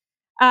faint.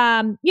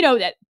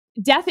 That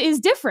death is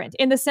different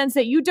in the sense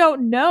that you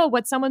don't know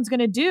what someone's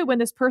going to do when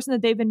this person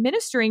that they've been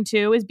ministering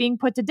to is being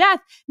put to death,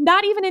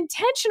 not even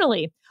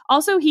intentionally.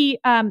 Also,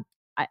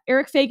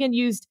 Eric Fagan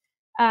used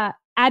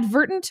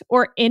advertent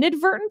or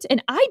inadvertent,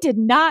 and I did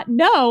not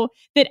know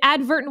that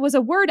advertent was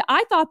a word.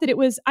 I thought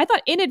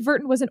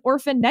inadvertent was an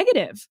orphan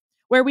negative,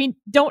 where we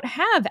don't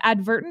have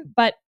advertent,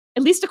 but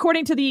at least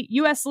according to the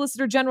U.S.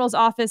 Solicitor General's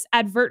office,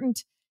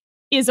 advertent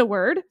is a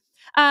word.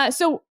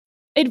 So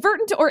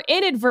advertent or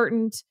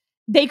inadvertent,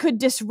 they could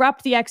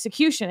disrupt the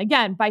execution,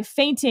 again, by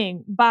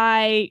fainting,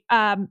 by,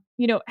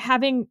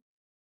 having,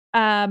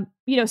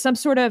 some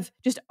sort of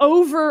just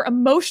over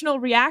emotional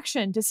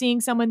reaction to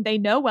seeing someone they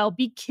know well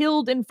be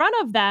killed in front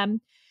of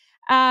them.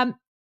 And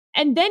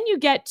then you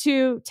get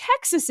to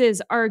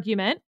Texas's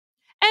argument.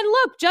 And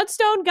look,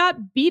 Judstone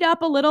got beat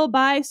up a little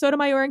by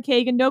Sotomayor and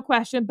Kagan, no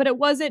question, but it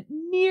wasn't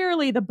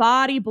nearly the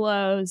body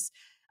blows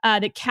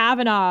that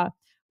Kavanaugh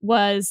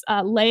was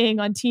laying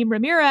on Team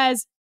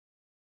Ramirez.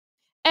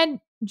 And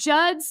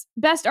Judd's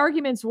best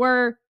arguments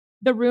were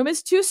the room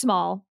is too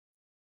small.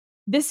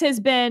 This has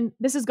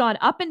gone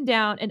up and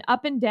down and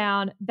up and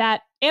down.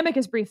 That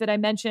amicus brief that I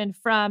mentioned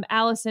from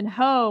Allison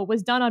Ho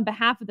was done on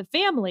behalf of the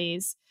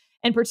families,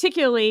 and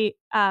particularly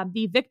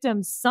the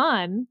victim's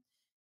son,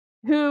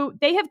 who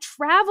they have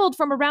traveled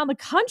from around the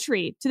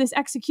country to this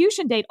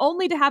execution date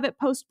only to have it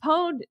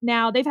postponed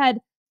now. They've had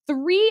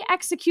 3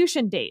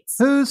 execution dates.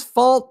 Whose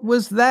fault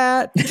was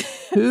that?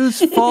 Whose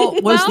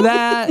fault was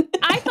that?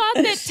 I thought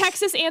that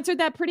Texas answered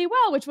that pretty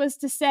well, which was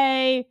to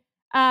say,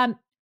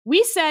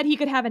 we said he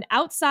could have an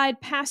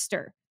outside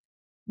pastor.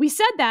 We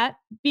said that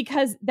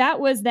because that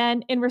was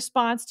then in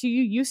response to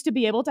you used to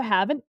be able to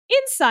have an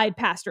inside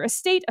pastor, a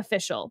state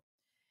official.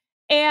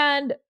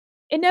 And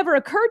it never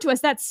occurred to us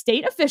that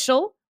state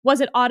official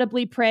wasn't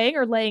audibly praying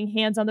or laying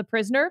hands on the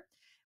prisoner.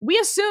 We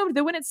assumed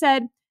that when it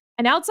said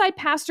an outside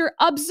pastor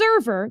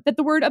observer, that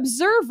the word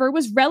observer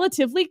was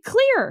relatively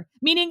clear,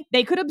 meaning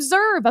they could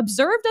observe.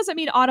 Observe doesn't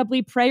mean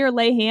audibly pray or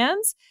lay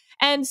hands.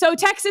 And so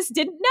Texas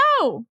didn't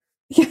know.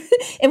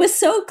 It was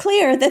so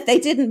clear that they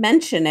didn't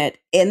mention it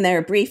in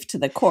their brief to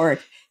the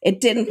court. It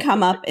didn't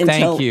come up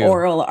until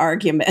oral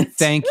argument.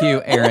 Thank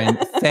you, Aaron.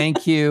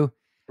 Thank you.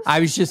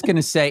 I was just going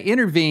to say,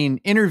 intervene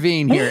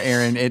here,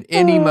 Aaron, at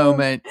any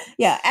moment.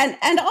 Yeah.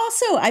 And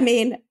also,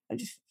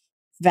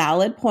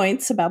 valid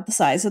points about the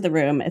size of the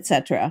room,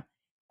 etc.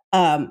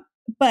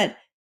 But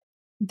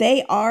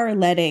they are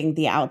letting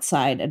the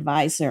outside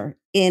advisor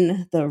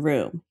in the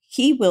room.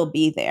 He will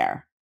be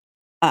there.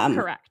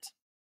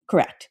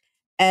 Correct.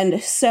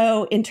 And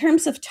so in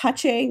terms of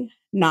touching,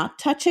 not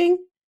touching,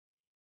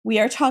 we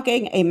are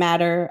talking a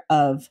matter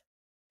of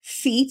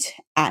feet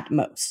at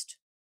most,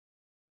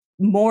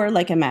 more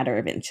like a matter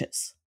of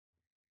inches,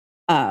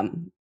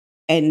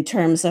 in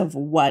terms of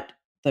what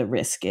the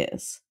risk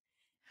is.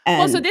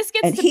 And, so this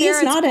gets to he's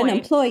Barrett's not point. An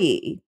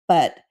employee,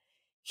 but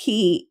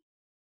he,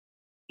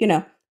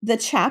 the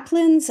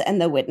chaplains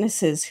and the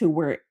witnesses who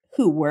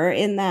were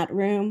in that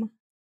room,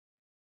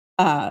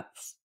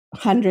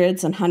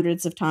 hundreds and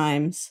hundreds of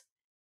times,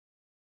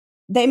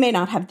 they may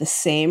not have the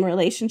same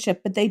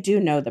relationship, but they do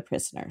know the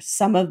prisoners.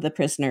 Some of the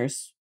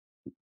prisoners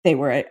they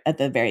were at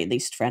the very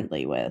least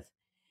friendly with.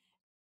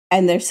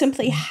 And there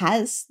simply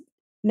has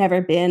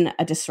never been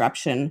a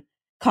disruption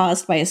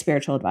caused by a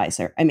spiritual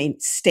advisor.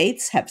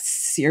 States have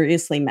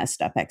seriously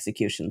messed up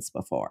executions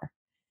before,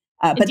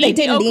 but indeed, they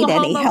didn't need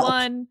any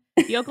help.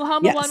 The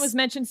Oklahoma one was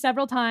mentioned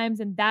several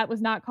times, and that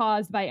was not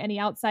caused by any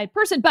outside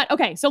person. But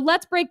okay, so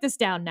let's break this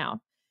down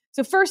now.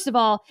 So first of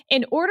all,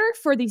 in order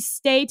for the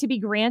stay to be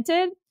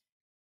granted,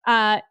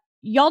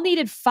 y'all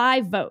needed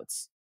 5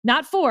 votes,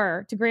 not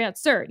 4 to grant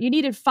cert. You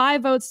needed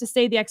 5 votes to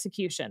stay the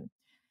execution.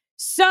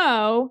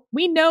 So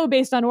we know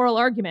based on oral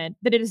argument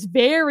that it is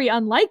very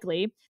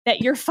unlikely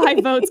that your 5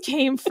 votes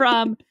came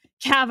from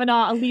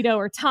Kavanaugh, Alito,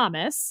 or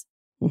Thomas.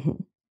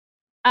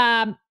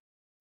 Mm-hmm.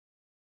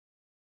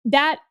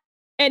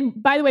 And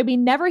by the way, we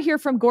never hear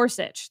from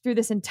Gorsuch through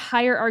this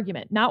entire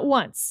argument, not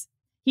once.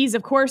 He's,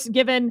 of course,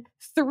 given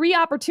 3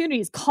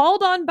 opportunities,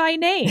 called on by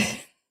name.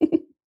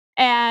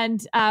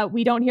 And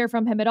we don't hear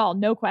from him at all.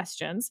 No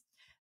questions.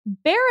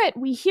 Barrett,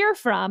 we hear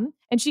from,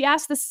 and she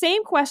asked the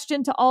same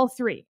question to all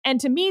 3. And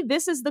to me,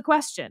 this is the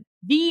question.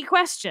 The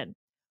question.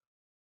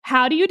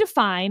 How do you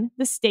define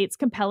the state's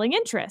compelling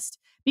interest?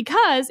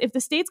 Because if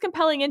the state's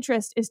compelling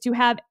interest is to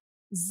have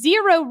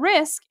 0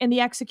 risk in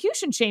the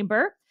execution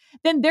chamber,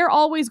 then they're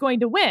always going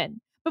to win.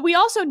 But we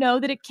also know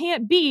that it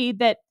can't be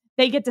that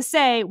they get to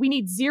say we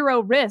need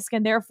 0 risk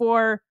and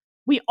therefore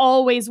we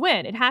always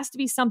win. It has to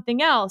be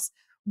something else.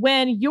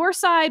 When your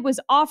side was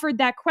offered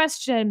that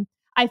question,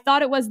 I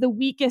thought it was the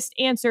weakest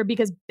answer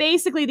because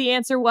basically the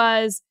answer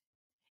was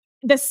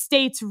the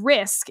state's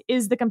risk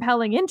is the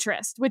compelling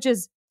interest, which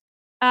is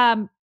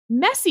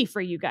messy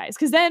for you guys.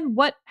 Because then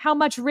how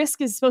much risk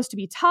is supposed to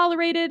be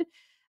tolerated?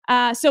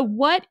 So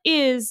what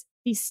is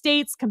the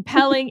state's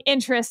compelling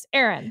interest,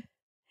 Erin?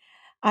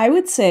 I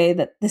would say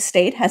that the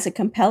state has a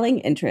compelling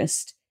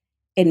interest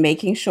in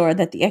making sure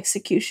that the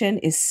execution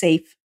is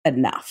safe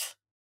enough,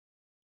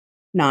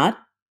 not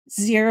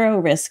zero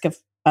risk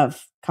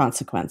of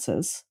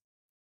consequences.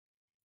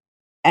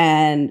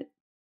 And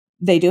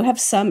they do have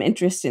some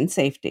interest in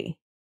safety,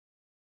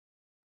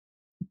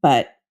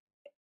 but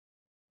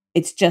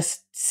it's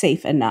just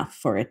safe enough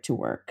for it to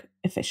work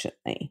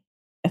efficiently,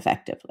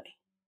 effectively.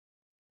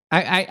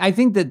 I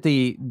think that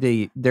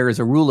there is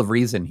a rule of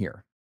reason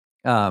here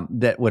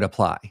that would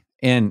apply.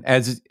 And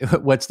as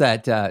what's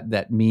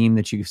that meme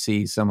that you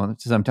see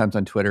sometimes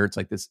on Twitter? It's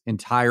like this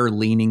entire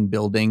leaning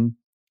building,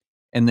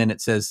 and then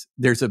it says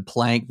there's a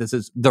plank. This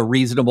is the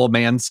reasonable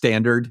man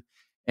standard,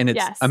 and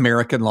it's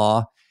American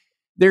law.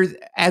 There's,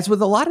 as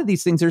with a lot of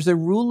these things, there's a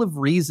rule of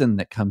reason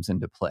that comes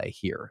into play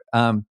here.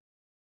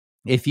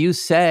 If you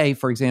say,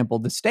 for example,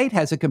 the state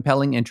has a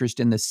compelling interest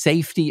in the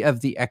safety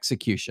of the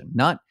execution,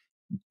 not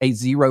a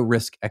zero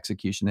risk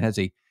execution, it has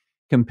a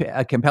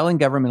compelling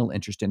governmental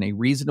interest in a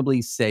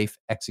reasonably safe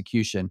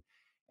execution,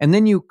 and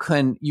then you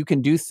can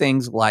do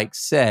things like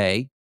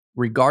say,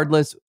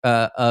 regardless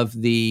of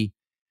the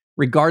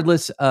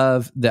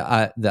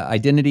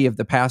identity of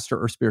the pastor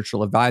or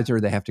spiritual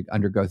advisor, they have to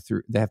go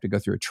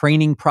through a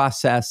training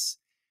process.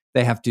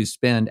 They have to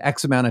spend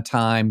X amount of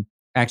time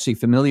actually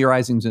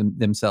familiarizing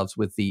themselves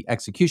with the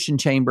execution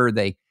chamber.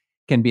 They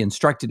can be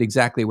instructed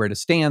exactly where to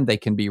stand. They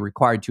can be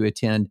required to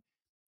attend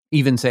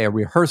even, say, a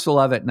rehearsal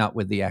of it, not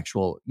with the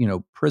actual,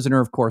 prisoner,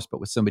 of course, but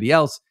with somebody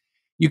else.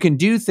 You can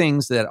do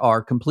things that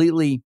are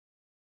completely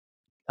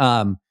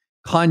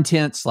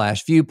content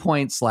 /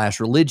 viewpoint /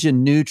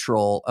 religion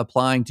neutral,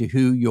 applying to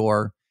who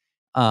your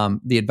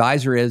the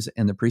advisor is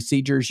and the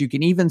procedures. You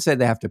can even say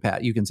they have to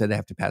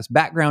pass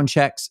background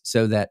checks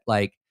so that,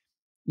 like,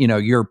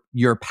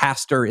 your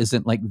pastor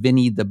isn't like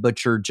Vinny the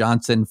Butcher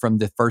Johnson from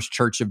the First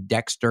Church of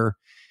Dexter,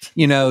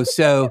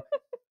 so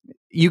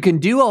you can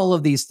do all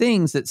of these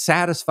things that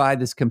satisfy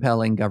this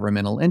compelling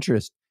governmental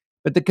interest.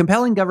 But the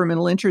compelling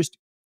governmental interest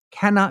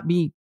cannot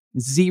be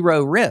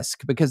zero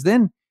risk, because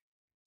then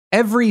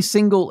every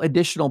single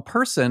additional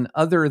person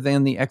other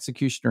than the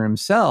executioner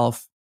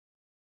himself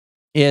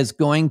is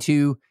going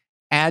to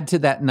add to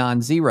that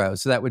non-zero.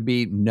 So that would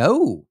be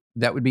no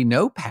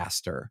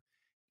pastor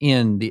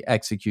in the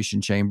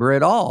execution chamber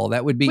at all.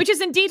 That would be, which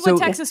is indeed what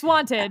Texas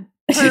wanted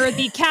for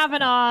the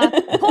Kavanaugh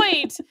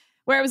point,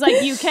 where it was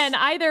like, you can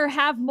either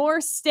have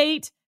more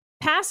state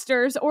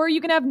pastors or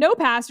you can have no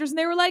pastors. And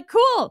they were like,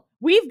 cool,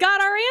 we've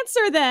got our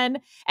answer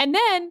then. And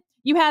then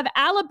you have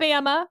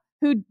Alabama,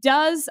 who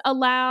does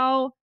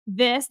allow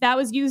this. That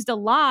was used a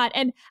lot.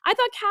 And I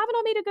thought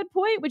Kavanaugh made a good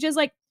point, which is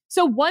like,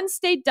 so one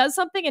state does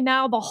something and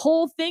now the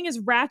whole thing is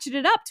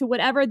ratcheted up to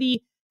whatever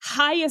the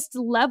highest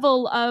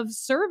level of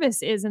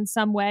service is in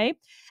some way.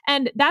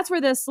 And that's where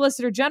the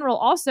Solicitor General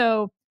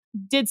also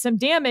did some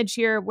damage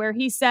here, where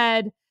he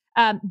said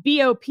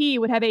BOP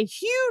would have a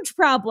huge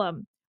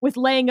problem with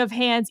laying of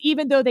hands,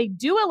 even though they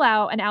do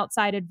allow an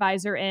outside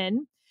advisor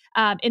in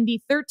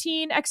the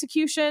 13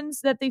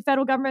 executions that the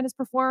federal government has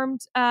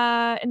performed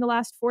in the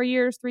last 4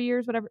 years, 3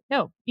 years, whatever.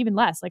 No, even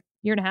less, like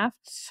year and a half.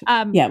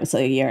 Yeah, it was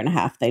like a year and a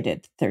half. They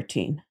did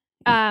 13.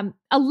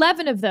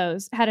 11 of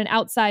those had an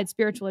outside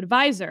spiritual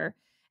advisor.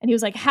 And he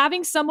was like,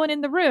 having someone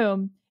in the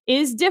room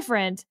is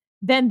different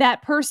than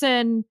that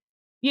person,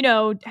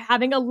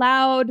 having a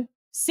loud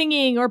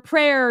singing or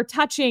prayer or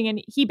touching.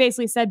 And he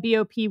basically said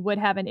BOP would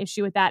have an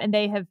issue with that. And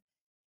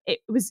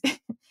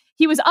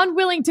he was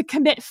unwilling to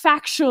commit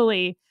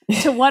factually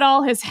to what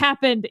all has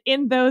happened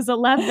in those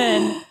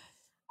 11.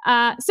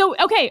 So,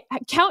 okay,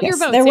 count your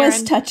votes, there was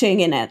Erin. Touching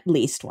in at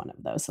least one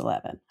of those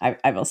 11.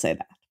 I will say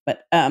that.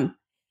 But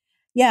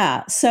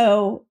yeah,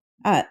 so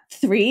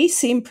 3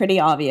 seem pretty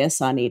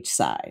obvious on each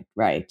side,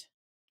 right?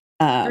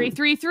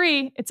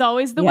 3-3-3. It's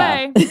always the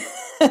way.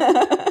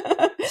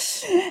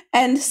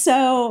 And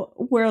so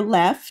we're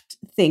left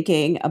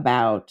thinking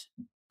about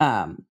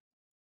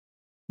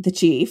the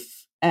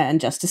chief and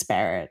Justice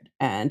Barrett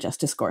and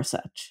Justice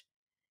Gorsuch.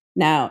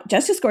 Now,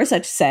 Justice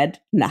Gorsuch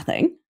said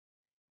nothing.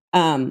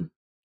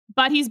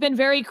 But he's been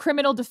very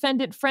criminal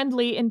defendant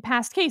friendly in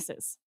past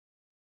cases.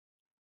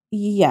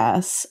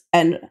 Yes.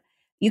 And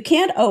you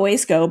can't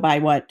always go by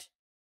what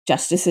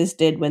justices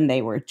did when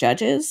they were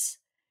judges.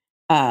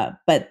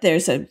 But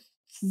there's a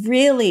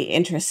really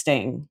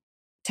interesting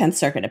 10th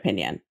Circuit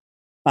opinion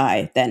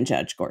by then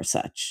Judge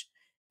Gorsuch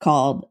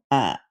called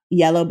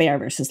Yellow Bear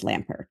versus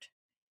Lampert,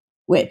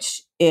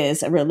 which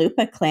is a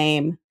RLUIPA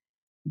claim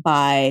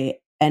by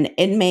an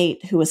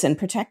inmate who was in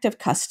protective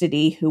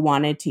custody who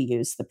wanted to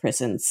use the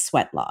prison's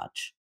sweat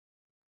lodge.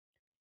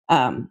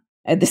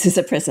 This is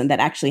a prison that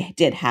actually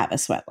did have a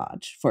sweat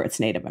lodge for its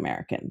Native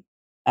American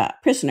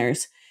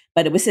prisoners,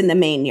 but it was in the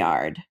main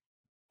yard.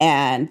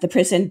 And the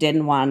prison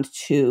didn't want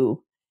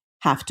to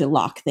have to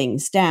lock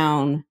things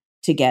down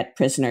to get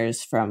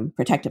prisoners from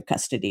protective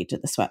custody to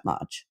the sweat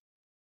lodge.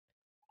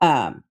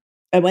 And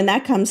when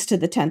that comes to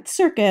the 10th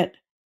Circuit,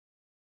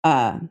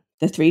 the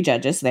 3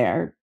 judges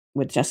there,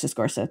 with Justice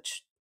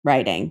Gorsuch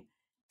writing,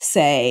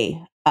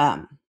 say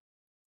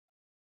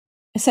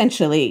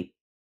Essentially,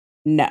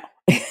 no.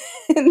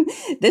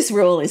 This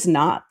rule is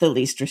not the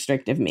least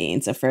restrictive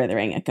means of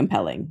furthering a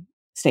compelling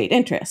state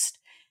interest.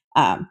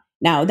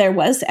 Now, there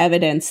was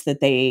evidence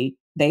that they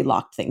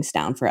locked things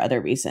down for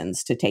other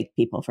reasons, to take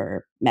people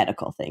for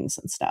medical things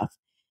and stuff,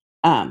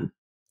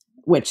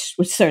 which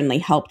certainly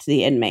helped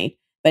the inmate.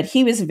 But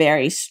he was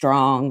very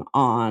strong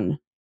on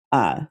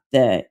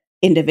the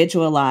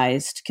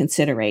individualized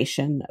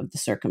consideration of the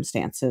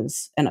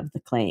circumstances and of the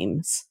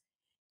claims,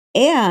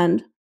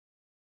 and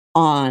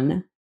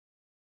on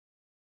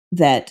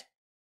that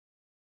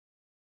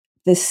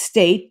the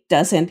state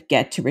doesn't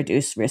get to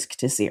reduce risk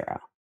to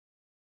zero.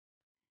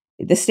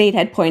 The state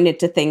had pointed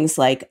to things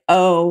like,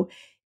 oh,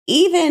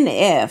 even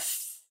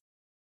if,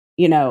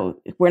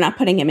 we're not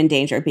putting him in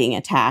danger of being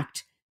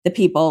attacked, the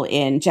people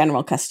in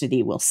general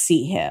custody will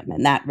see him,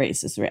 and that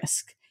raises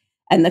risk.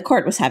 And the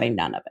court was having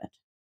none of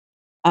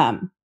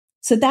it.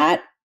 So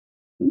that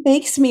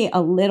makes me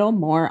a little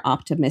more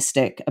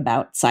optimistic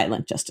about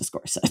silent Justice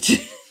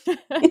Gorsuch.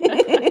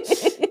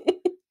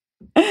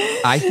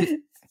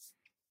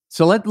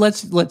 So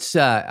let's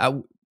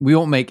we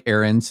won't make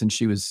Erin, since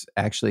she was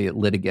actually a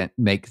litigant,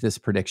 make this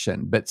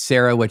prediction. But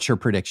Sarah, what's your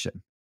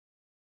prediction?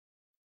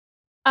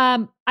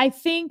 I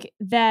think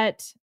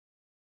that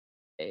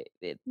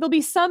there'll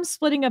be some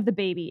splitting of the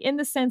baby, in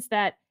the sense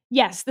that,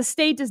 yes, the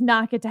state does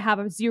not get to have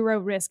a zero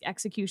risk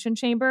execution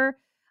chamber.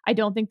 I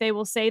don't think they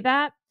will say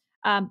that.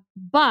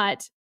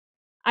 But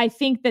I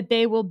think that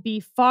they will be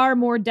far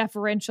more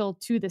deferential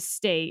to the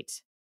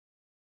state,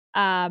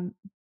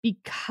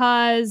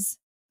 because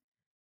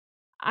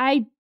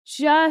it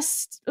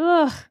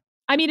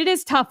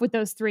is tough with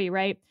those three,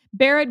 right?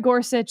 Barrett,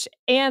 Gorsuch,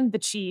 and the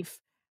chief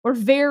were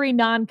very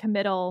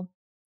non-committal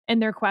in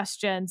their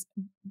questions,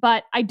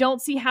 but I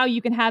don't see how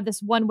you can have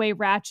this one-way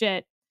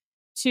ratchet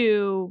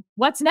to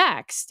what's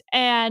next.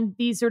 And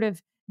these sort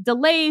of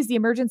delays, the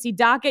emergency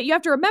docket. You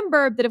have to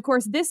remember that, of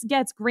course, this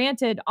gets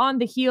granted on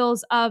the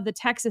heels of the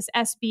Texas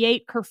SB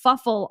 8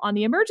 kerfuffle on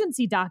the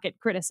emergency docket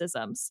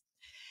criticisms.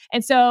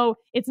 And so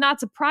it's not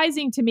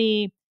surprising to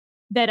me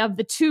that of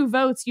the 2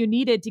 votes you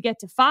needed to get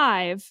to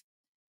 5,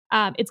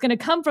 it's going to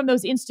come from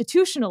those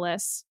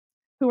institutionalists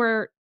who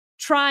are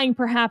trying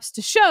perhaps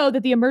to show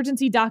that the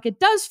emergency docket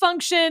does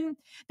function,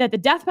 that the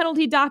death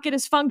penalty docket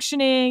is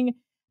functioning.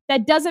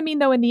 That doesn't mean,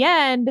 though, in the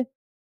end,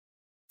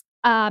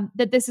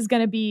 that this is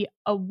going to be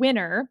a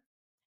winner.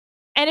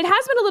 And it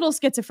has been a little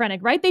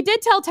schizophrenic, right? They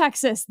did tell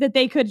Texas that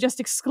they could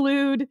just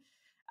exclude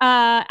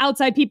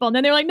outside people. And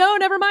then they're like, no,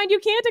 never mind, you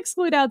can't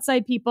exclude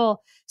outside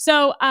people.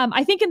 So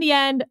I think in the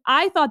end,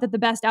 I thought that the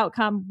best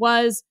outcome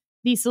was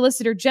the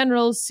Solicitor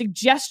General's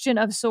suggestion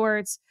of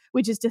sorts,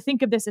 which is to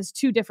think of this as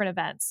 2 different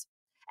events.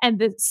 And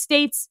the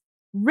state's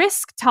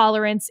risk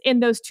tolerance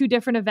in those 2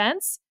 different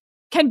events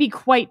can be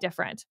quite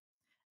different.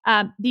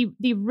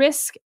 The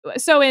risk,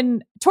 so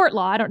in tort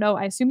law, I don't know,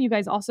 I assume you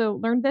guys also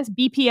learned this,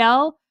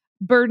 BPL,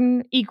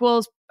 burden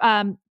equals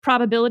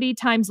probability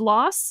times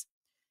loss.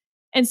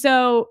 And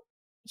so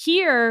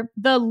here,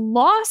 the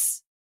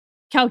loss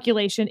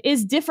calculation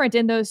is different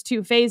in those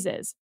 2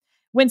 phases.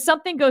 When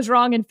something goes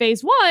wrong in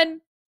phase 1,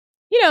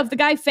 if the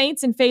guy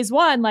faints in phase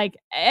 1,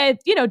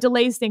 it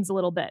delays things a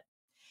little bit.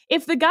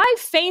 If the guy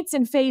faints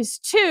in phase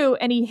 2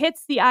 and he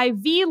hits the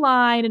IV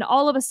line and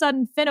all of a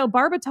sudden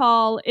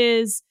phenobarbital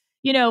is,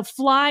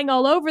 flying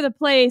all over the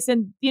place,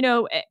 and,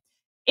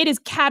 it is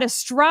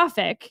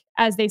catastrophic,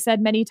 as they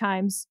said many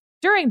times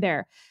during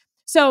there.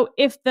 So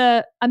if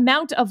the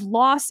amount of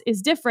loss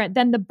is different,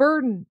 then the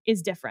burden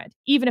is different,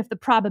 even if the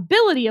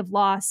probability of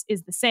loss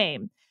is the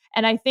same.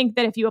 And I think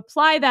that if you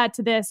apply that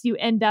to this, you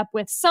end up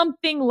with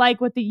something like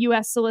what the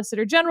U.S.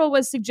 Solicitor General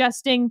was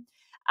suggesting.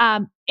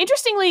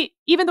 Interestingly,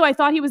 even though I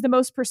thought he was the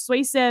most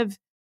persuasive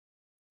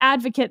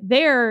advocate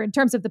there in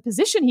terms of the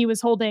position he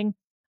was holding,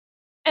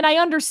 and I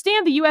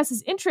understand the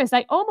U.S.'s interest,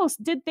 I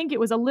almost did think it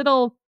was a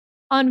little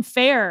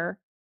unfair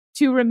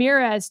to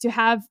Ramirez to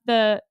have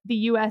the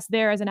U.S.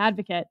 there as an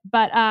advocate.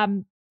 But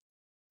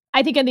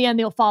I think in the end,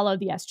 they'll follow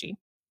the SG.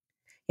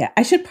 Yeah,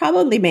 I should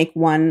probably make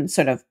one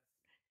sort of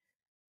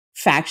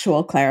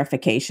factual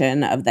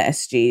clarification of the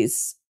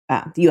SG's,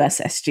 the U.S.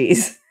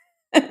 SG's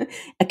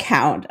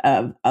account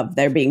of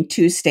there being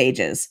 2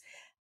 stages.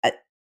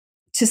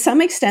 To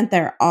some extent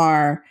there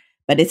are,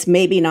 but it's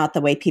maybe not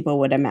the way people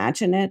would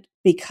imagine it,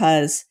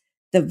 because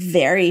the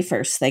very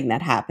first thing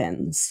that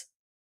happens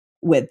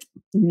with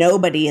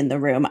nobody in the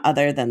room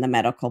other than the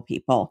medical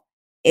people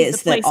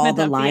is that all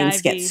the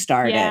lines get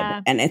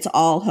started and it's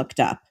all hooked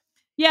up.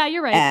 Yeah,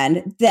 you're right.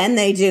 And then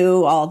they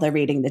do all the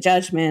reading the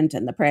judgment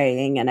and the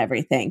praying and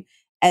everything.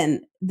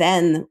 And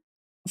then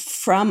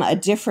from a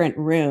different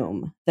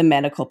room, the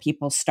medical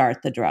people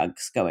start the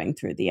drugs going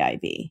through the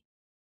IV.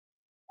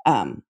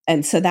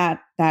 And so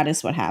that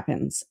is what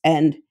happens.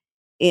 And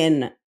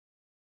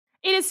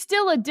it is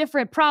still a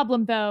different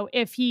problem, though,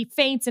 if he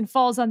faints and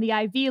falls on the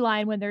IV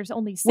line when there's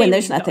only when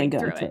there's nothing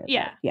going through it.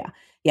 Yeah.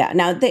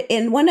 Now,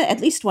 in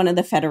at least one of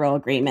the federal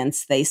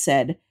agreements, they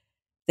said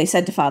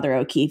to Father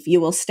O'Keefe,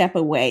 "You will step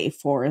away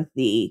for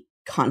the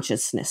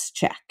consciousness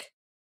check."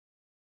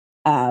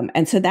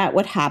 And so that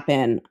would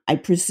happen, I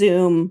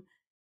presume,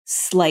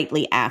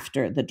 slightly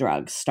after the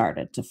drugs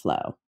started to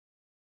flow,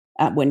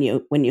 when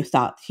you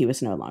thought he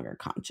was no longer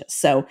conscious.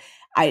 So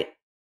I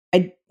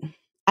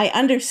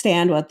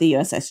understand what the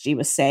USSG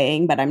was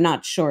saying, but I'm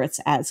not sure it's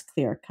as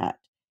clear cut.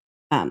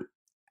 All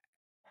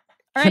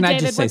right, Can I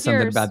David, just say what's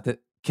something yours? about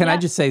I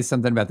just say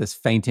something about this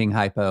fainting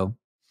hypo?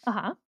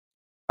 Uh-huh.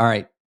 All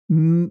right.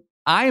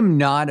 I am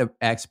not an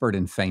expert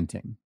in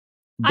fainting.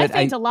 I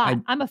faint a lot.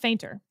 I'm a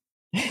fainter.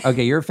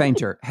 Okay, you're a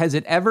fainter. Has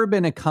it ever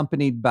been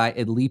accompanied by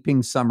a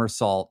leaping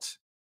somersault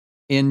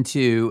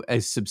into a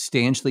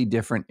substantially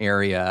different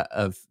area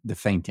of the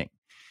fainting?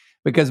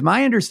 Because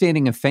my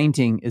understanding of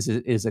fainting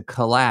is a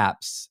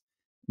collapse,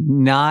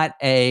 not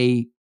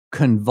a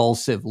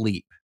convulsive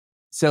leap.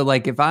 So,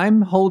 like, if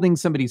I'm holding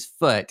somebody's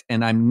foot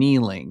and I'm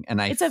kneeling and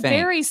It's faint, a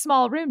very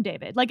small room,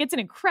 David. Like, it's an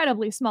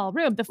incredibly small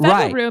room. The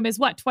federal room is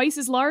what, twice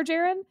as large,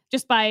 Aaron?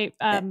 Just by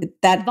volume?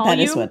 That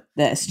is what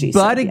the SG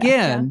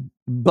said.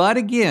 But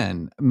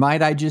again,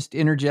 might I just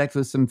interject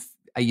with some,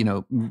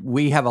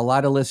 we have a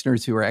lot of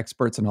listeners who are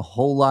experts in a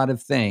whole lot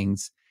of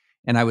things.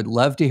 And I would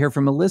love to hear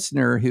from a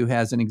listener who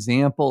has an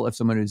example of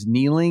someone who's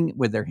kneeling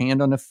with their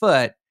hand on a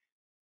foot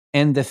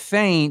and the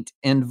feint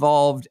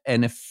involved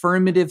an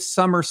affirmative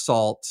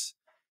somersault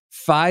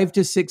 5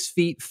 to 6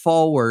 feet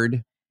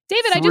forward.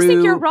 David, I just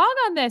think you're wrong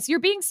on this. You're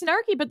being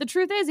snarky, but the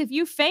truth is, if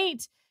you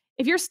faint,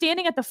 if you're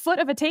standing at the foot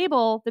of a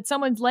table that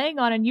someone's laying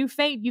on and you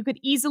faint, you could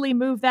easily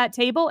move that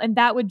table and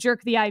that would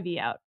jerk the IV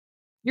out.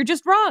 You're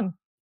just wrong.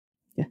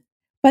 Yeah.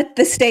 But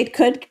the state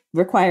could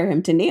require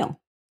him to kneel.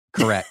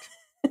 Correct.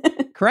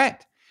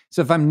 Correct.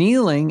 So if I'm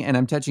kneeling and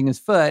I'm touching his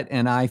foot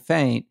and I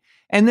faint,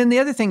 and then the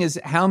other thing is,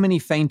 how many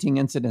fainting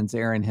incidents,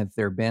 Aaron, have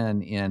there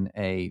been in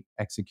a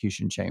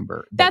execution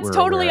chamber? That's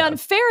totally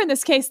unfair in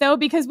this case, though,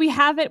 because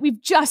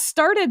we've just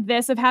started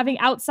this of having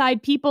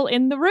outside people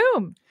in the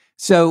room.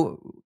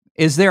 So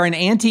is there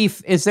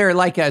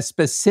like a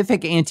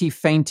specific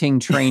anti-fainting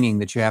training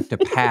that you have to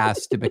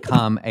pass to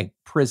become a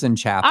prison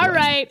chaplain? All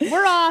right,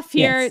 we're off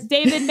here. Yes.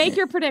 David, make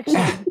your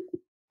prediction.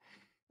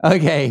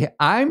 Okay,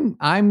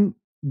 I'm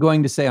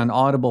going to say on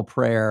audible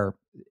prayer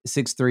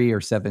 6-3 or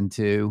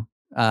 7-2.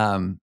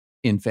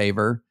 In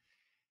favor.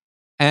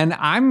 And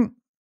I'm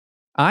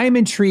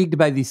intrigued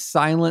by the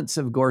silence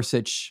of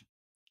Gorsuch.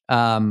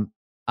 I'm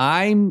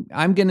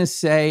going to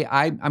say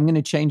I'm going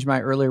to change my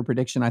earlier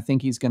prediction. I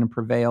think he's going to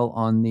prevail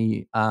on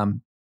the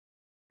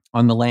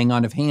laying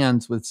on of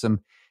hands, with some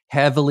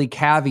heavily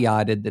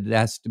caveated that it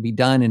has to be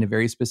done in a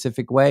very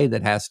specific way,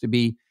 that has to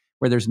be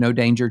where there's no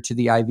danger to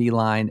the IV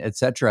line,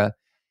 etc.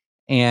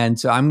 And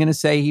so I'm going to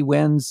say he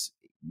wins.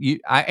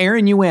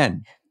 Aaron, you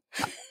win.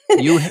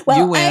 You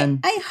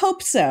win. I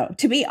hope so.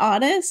 To be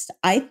honest,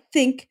 I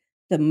think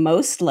the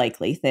most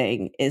likely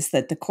thing is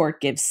that the court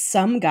gives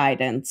some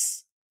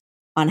guidance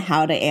on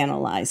how to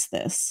analyze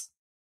this.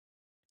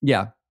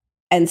 Yeah.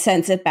 And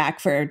sends it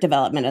back for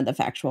development of the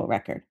factual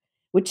record,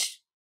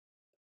 which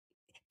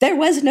there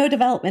was no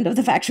development of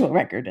the factual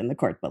record in the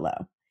court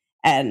below.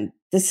 And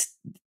this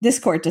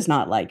court does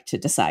not like to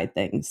decide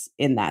things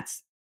in that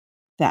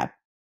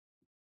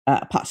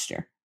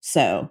posture.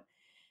 So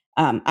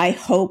I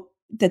hope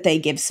that they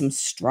give some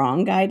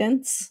strong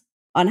guidance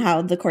on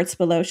how the courts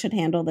below should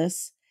handle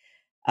this.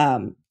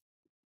 But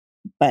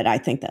I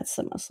think that's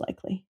the most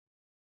likely.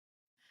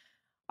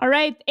 All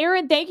right,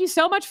 Aaron, thank you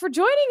so much for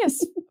joining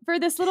us for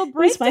this little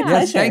breakdown. It's my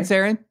pleasure. Thanks,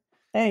 Aaron.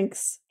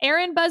 Thanks.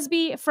 Aaron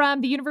Busby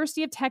from the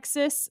University of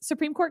Texas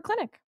Supreme Court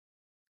Clinic,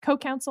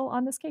 co-counsel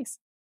on this case.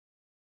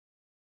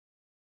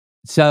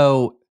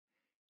 So,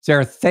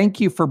 Sarah, thank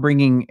you for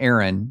bringing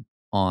Aaron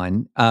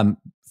on.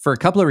 For a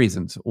couple of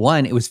reasons.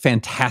 One, it was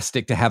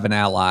fantastic to have an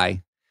ally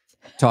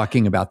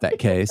talking about that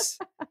case.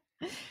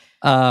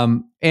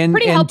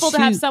 Pretty helpful to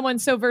have someone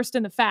so versed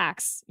in the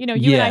facts. You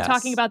and I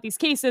talking about these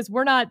cases,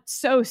 we're not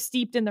so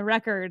steeped in the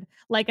record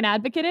like an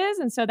advocate is.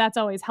 And so that's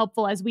always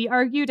helpful as we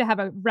argue to have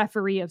a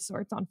referee of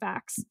sorts on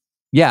facts.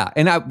 Yeah.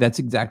 And that's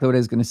exactly what I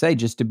was going to say,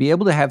 just to be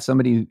able to have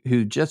somebody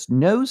who just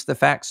knows the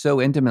facts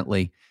so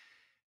intimately,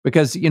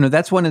 because,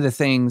 that's one of the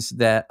things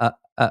that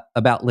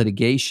about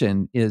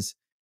litigation is,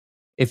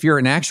 if you're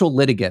an actual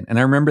litigant, and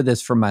I remember this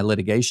from my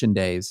litigation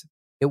days,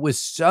 it was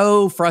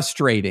so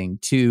frustrating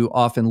to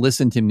often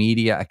listen to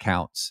media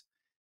accounts.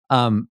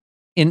 And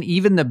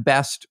even the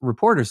best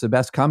reporters, the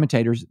best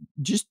commentators,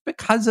 just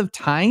because of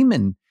time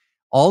and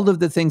all of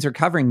the things they're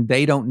covering,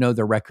 they don't know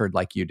the record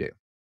like you do.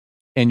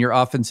 And you're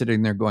often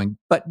sitting there going,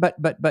 but.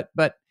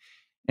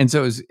 And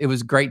so it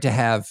was great to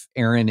have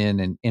Aaron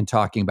in and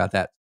talking about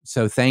that.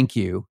 So thank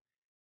you.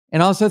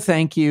 And also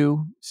thank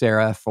you,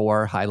 Sarah,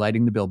 for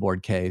highlighting the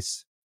Billboard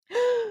case.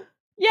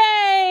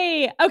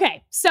 Yay!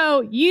 Okay,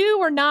 so you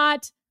were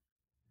not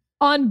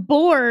on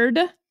board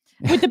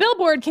with the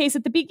Billboard case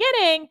at the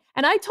beginning,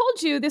 and I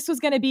told you this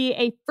was going to be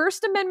a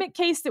First Amendment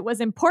case that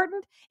was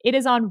important. It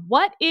is on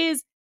what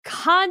is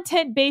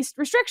content-based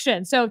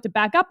restriction. So to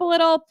back up a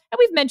little, and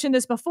we've mentioned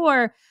this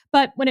before,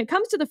 but when it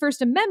comes to the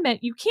First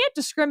Amendment, you can't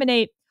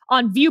discriminate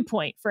on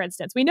viewpoint, for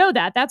instance. We know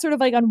that. That's sort of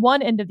like on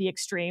one end of the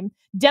extreme.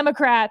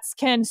 Democrats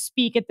can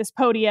speak at this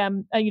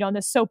podium, on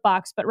this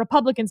soapbox, but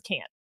Republicans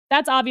can't.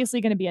 That's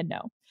obviously going to be a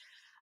no.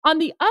 On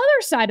the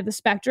other side of the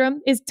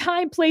spectrum is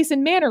time, place,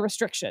 and manner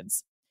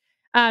restrictions.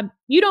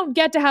 You don't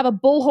get to have a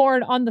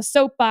bullhorn on the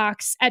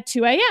soapbox at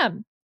 2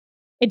 a.m.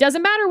 It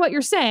doesn't matter what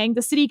you're saying.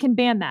 The city can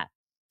ban that.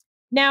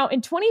 Now,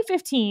 in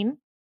 2015,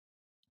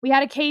 we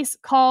had a case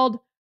called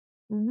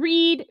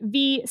Reed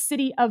v.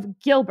 City of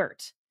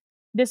Gilbert.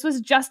 This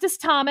was Justice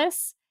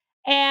Thomas,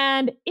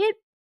 and it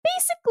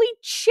basically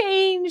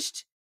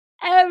changed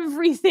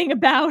everything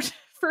about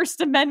First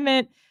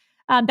Amendment,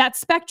 that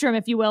spectrum,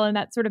 if you will, and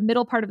that sort of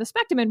middle part of the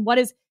spectrum, and what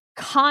is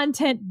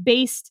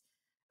content-based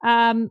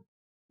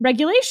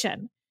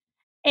regulation.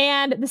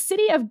 And the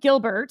City of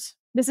Gilbert,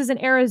 this is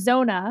in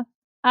Arizona,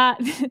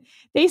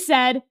 they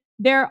said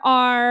there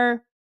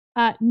are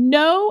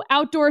no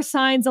outdoor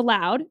signs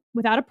allowed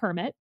without a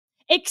permit,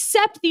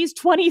 except these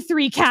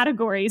 23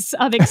 categories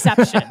of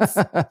exceptions.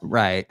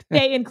 Right.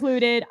 They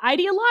included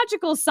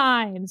ideological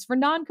signs for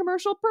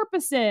non-commercial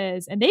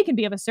purposes, and they can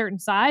be of a certain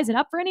size and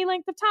up for any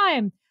length of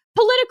time.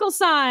 Political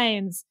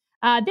signs,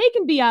 they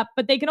can be up,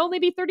 but they can only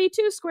be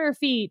 32 square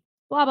feet,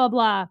 blah, blah,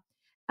 blah.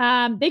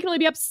 They can only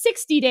be up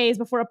 60 days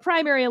before a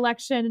primary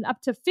election and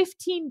up to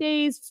 15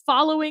 days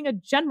following a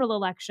general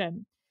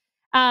election.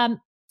 Then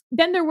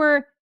there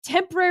were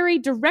temporary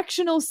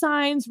directional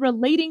signs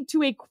relating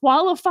to a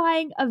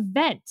qualifying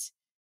event,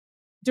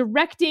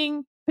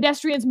 directing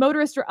pedestrians,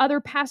 motorists, or other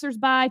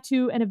passersby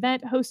to an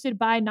event hosted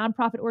by a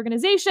nonprofit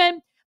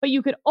organization, but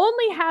you could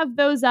only have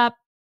those up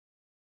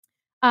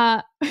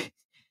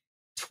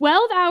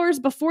 12 hours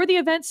before the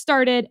event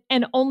started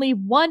and only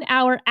 1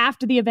 hour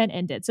after the event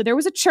ended. So there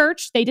was a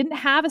church. They didn't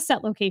have a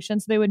set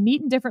location, so they would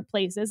meet in different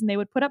places and they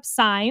would put up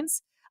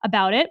signs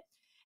about it.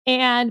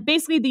 And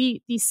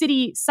basically the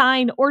city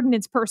sign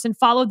ordinance person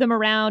followed them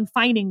around,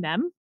 finding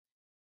them.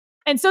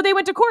 And so they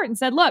went to court and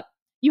said, look,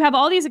 you have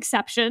all these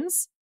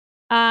exceptions.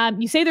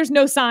 You say there's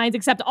no signs,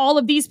 except all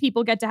of these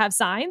people get to have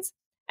signs,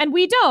 and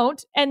we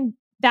don't. And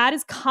that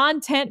is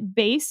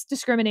content-based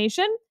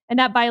discrimination, and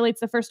that violates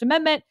the First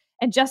Amendment.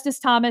 And Justice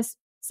Thomas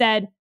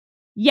said,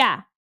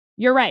 yeah,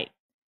 you're right.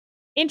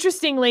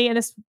 Interestingly, and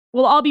this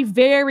will all be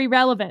very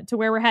relevant to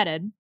where we're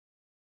headed,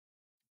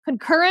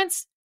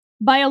 concurrence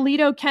by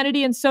Alito,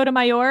 Kennedy, and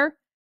Sotomayor,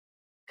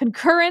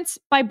 concurrence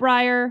by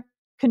Breyer,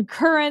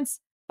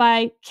 concurrence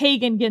by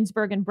Kagan,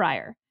 Ginsburg, and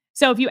Breyer.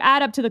 So if you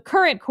add up to the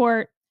current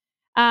court,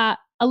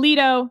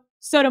 Alito,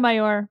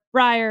 Sotomayor,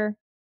 Breyer,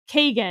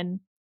 Kagan,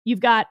 you've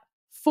got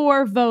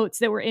 4 votes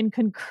that were in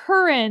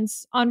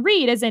concurrence on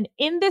Reed, as in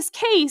this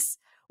case,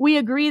 we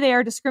agree they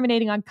are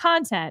discriminating on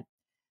content,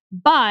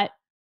 but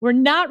we're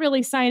not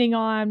really signing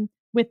on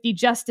with the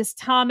Justice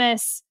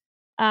Thomas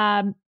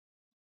that'll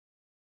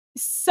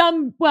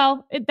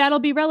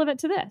be relevant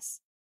to this.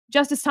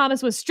 Justice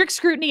Thomas was strict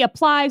scrutiny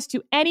applies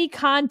to any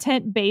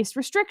content-based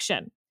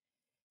restriction.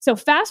 So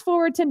fast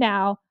forward to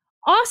now,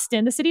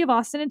 Austin, the city of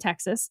Austin in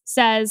Texas,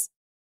 says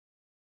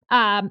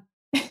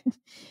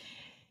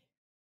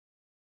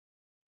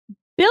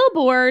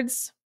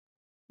billboards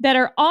that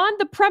are on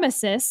the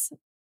premises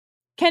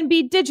can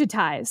be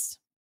digitized.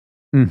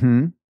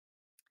 Mm-hmm.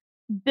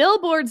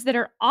 Billboards that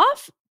are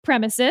off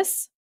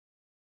premises,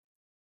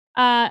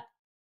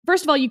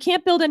 first of all, you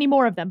can't build any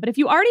more of them. But if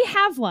you already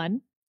have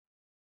one,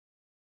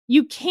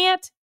 you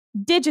can't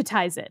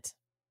digitize it.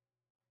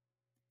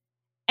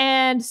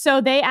 And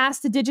so they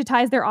asked to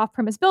digitize their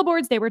off-premise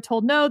billboards. They were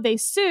told no. They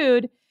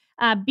sued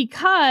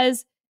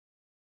because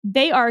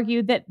they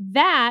argued that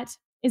that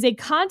is a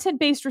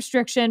content-based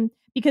restriction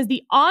because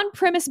the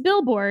on-premise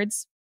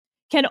billboards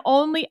can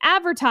only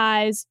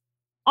advertise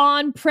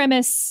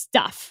on-premise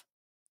stuff.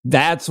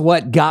 That's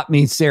what got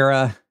me,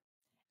 Sarah.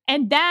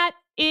 And that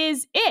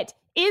is it.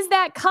 Is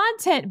that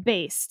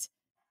content-based?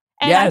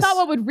 And yes. I thought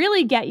what would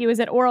really get you is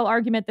at oral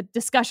argument, the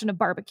discussion of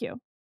barbecue.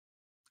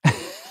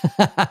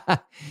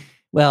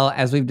 Well,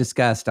 as we've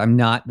discussed, I'm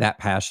not that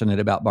passionate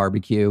about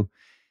barbecue,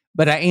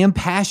 but I am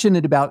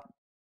passionate about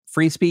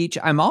free speech.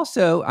 I'm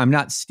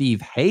not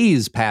Steve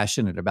Hayes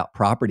passionate about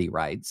property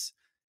rights.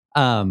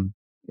 And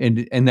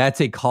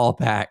that's a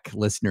callback,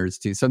 listeners,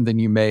 to something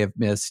you may have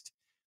missed.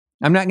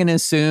 I'm not going to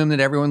assume that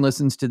everyone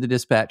listens to the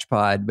Dispatch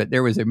Pod, but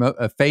there was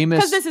a famous...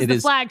 Because this is the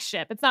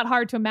flagship. It's not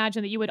hard to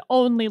imagine that you would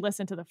only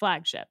listen to the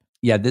flagship.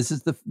 Yeah, this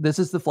is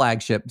the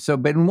flagship. So,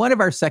 but in one of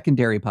our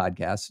secondary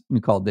podcasts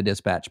called the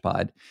Dispatch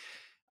Pod,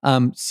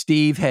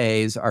 Steve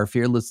Hayes, our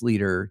fearless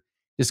leader,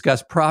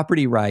 discussed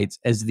property rights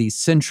as the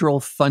central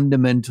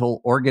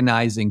fundamental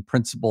organizing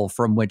principle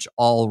from which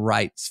all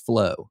rights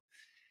flow.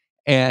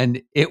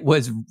 And it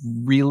was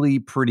really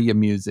pretty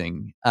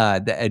amusing.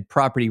 That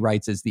property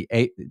rights is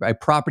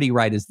property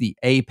right is the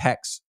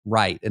apex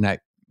right. And I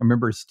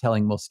remember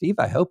telling, well, Steve,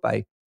 I hope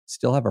I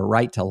still have a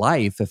right to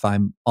life if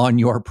I'm on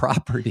your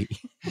property.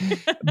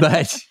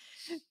 But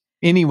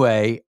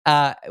anyway,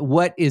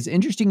 what is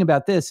interesting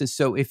about this is,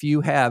 so if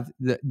you have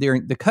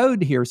the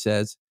code here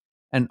says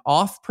An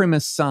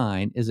off-premise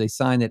sign is a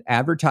sign that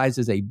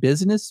advertises a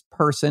business,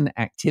 person,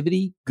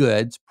 activity,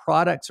 goods,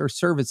 products, or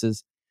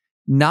services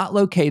not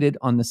located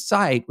on the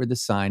site where the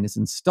sign is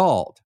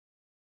installed.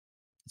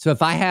 So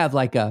if I have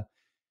like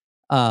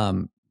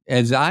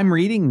as I'm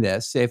reading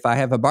this, if I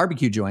have a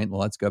barbecue joint, well,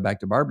 let's go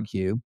back to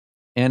barbecue,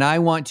 and I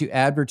want to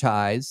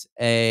advertise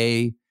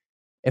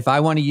if I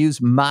want to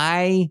use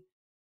my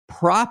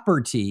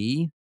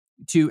property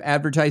to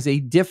advertise a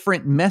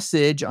different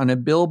message on a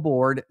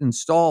billboard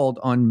installed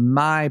on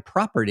my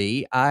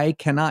property, I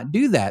cannot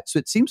do that. So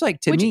it seems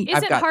like to me,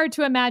 isn't hard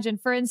to imagine.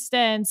 For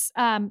instance,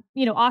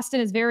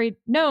 Austin is very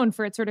known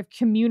for its sort of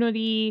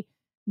community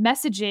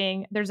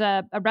messaging. There's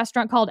a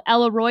restaurant called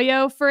El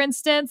Arroyo, for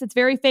instance. It's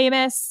very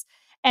famous.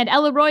 And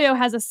El Arroyo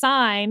has a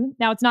sign.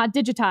 Now, it's not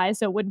digitized,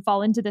 so it wouldn't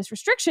fall into this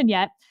restriction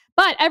yet.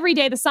 But every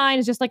day, the sign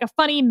is just like a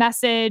funny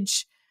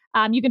message.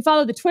 You can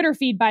follow the Twitter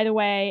feed, by the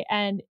way,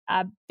 and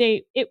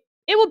it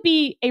will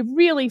be a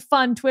really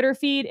fun Twitter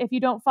feed if you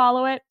don't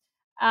follow it.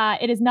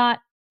 It is not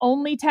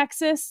only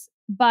Texas,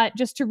 but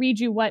just to read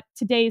you what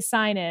today's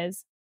sign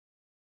is.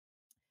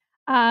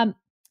 I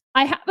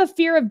have a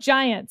fear of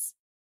giants.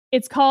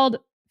 It's called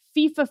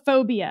FIFA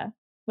phobia.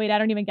 Wait, I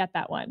don't even get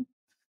that one.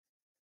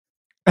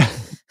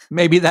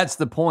 Maybe that's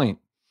the point.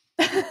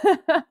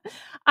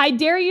 I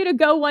dare you to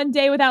go one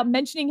day without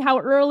mentioning how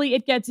early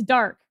it gets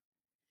dark.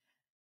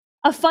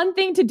 A fun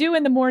thing to do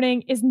in the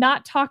morning is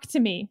not talk to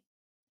me.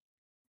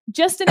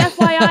 Just an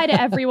FYI to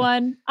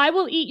everyone, I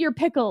will eat your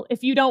pickle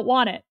if you don't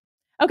want it.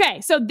 Okay,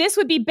 so this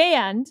would be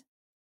banned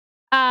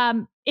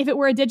if it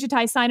were a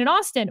digitized sign in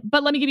Austin.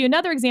 But let me give you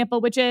another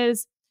example, which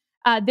is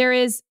there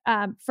is,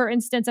 for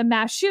instance, a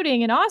mass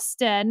shooting in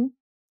Austin,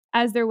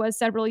 as there was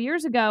several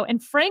years ago,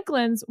 and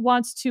Franklin's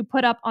wants to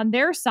put up on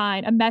their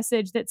sign a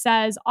message that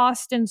says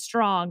Austin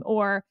strong,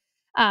 or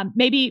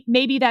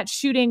maybe that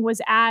shooting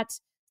was at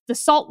the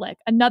Salt Lick,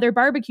 another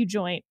barbecue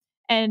joint,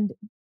 and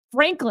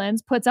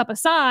Franklin's puts up a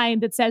sign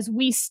that says,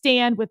 we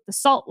stand with the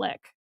Salt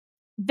Lick.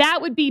 That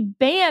would be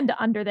banned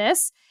under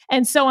this.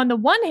 And so on the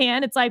one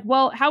hand, it's like,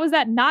 well, how is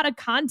that not a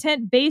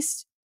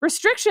content-based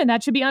restriction?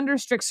 That should be under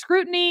strict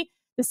scrutiny.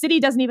 The city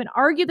doesn't even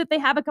argue that they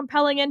have a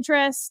compelling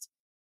interest.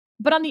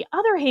 But on the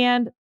other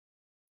hand,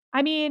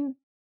 I mean,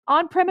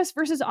 on-premise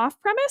versus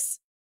off-premise?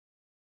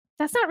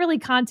 That's not really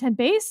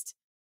content-based,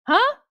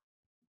 huh?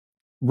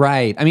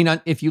 Right. I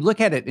mean, if you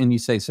look at it and you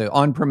say, so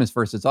on-premise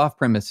versus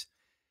off-premise,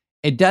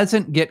 it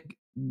doesn't get,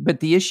 but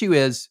the issue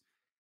is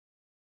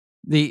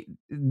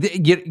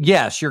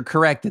yes, you're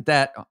correct at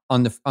that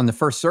on the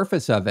first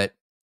surface of it.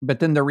 But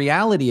then the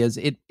reality is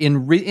in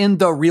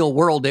the real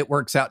world, it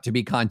works out to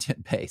be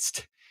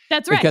content-based.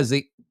 That's right. Because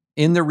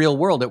in the real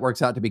world, it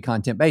works out to be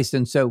content-based.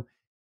 And so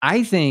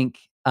I think,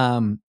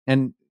 we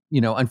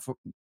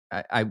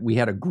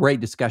had a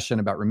great discussion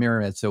about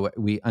Ramirez, so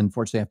we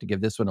unfortunately have to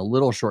give this one a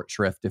little short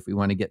shrift if we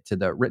want to get to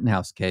the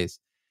Rittenhouse case.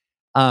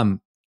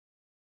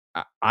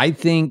 I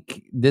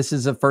think this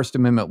is a First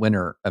Amendment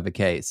winner of a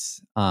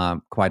case,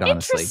 quite honestly.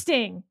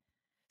 Interesting.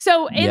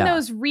 So in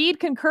those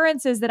Reed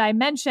concurrences that I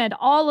mentioned,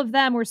 all of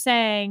them were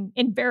saying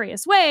in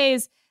various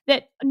ways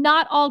that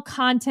not all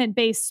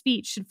content-based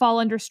speech should fall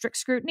under strict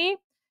scrutiny.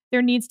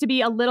 There needs to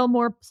be a little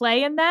more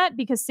play in that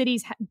because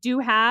cities do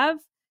have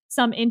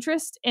some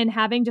interest in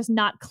having just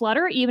not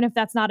clutter, even if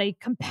that's not a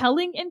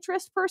compelling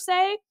interest per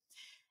se.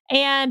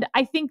 And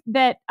I think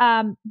that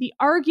the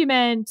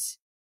argument,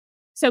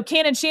 so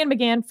Cannon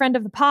Shanmugam, friend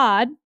of the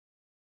pod,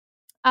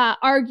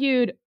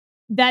 argued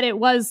that it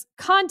was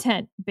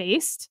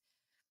content-based.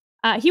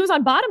 He was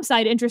on bottom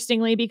side,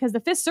 interestingly, because the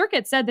Fifth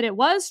Circuit said that it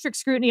was strict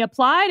scrutiny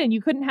applied and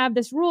you couldn't have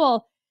this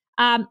rule.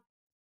 I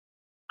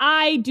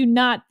do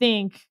not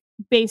think,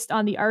 based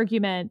on the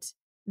argument,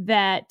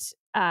 that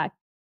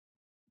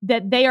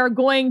they are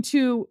going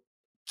to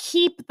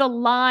keep the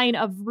line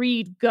of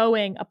Reed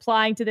going,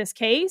 applying to this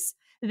case,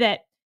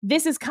 that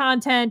this is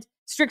content,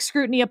 strict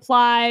scrutiny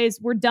applies,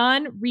 we're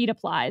done, Reed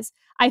applies.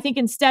 I think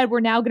instead we're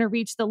now going to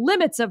reach the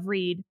limits of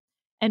Reed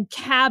and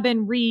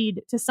cabin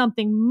Reed to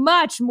something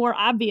much more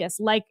obvious,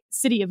 like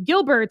City of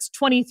Gilbert's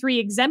 23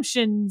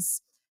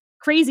 exemptions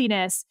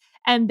craziness,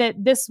 and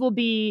that this will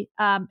be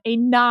a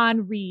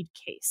non-Reed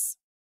case.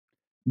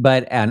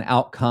 But an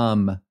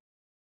outcome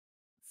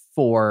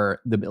for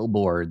the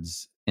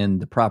billboards and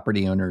the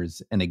property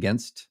owners and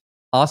against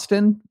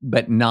Austin,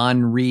 but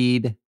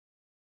non-Reed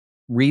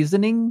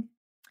reasoning?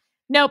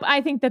 Nope,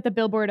 I think that the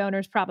billboard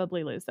owners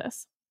probably lose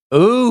this.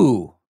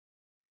 Ooh.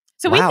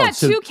 So we've got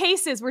two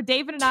cases where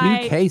David and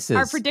I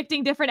are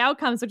predicting different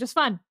outcomes, which is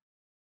fun.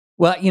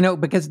 Well,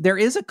 because there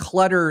is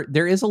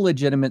a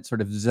legitimate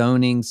sort of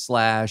zoning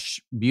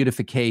 /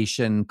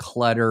 beautification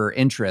clutter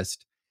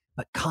interest,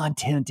 but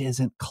content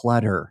isn't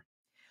clutter.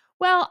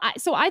 Well,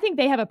 so I think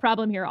they have a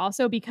problem here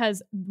also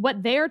because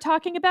what they're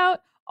talking about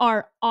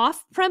are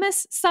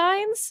off-premise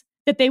signs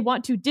that they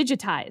want to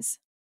digitize.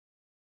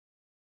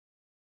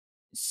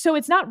 So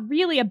it's not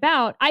really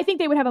about, I think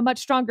they would have a much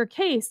stronger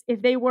case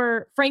if they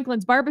were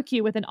Franklin's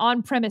Barbecue with an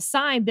on-premise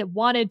sign that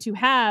wanted to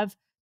have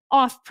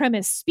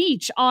off-premise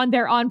speech on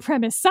their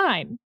on-premise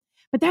sign.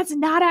 But that's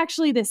not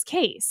actually this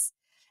case.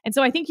 And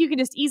so I think you can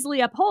just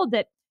easily uphold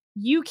that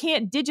you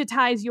can't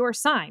digitize your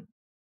sign.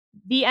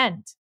 The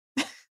end.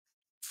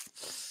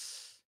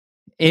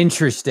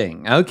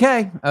 Interesting.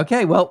 Okay.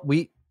 Well,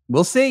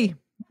 we'll see.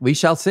 We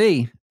shall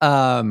see.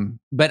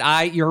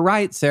 But you're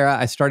right, Sarah.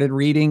 I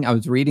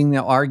was reading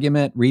the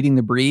argument, reading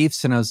the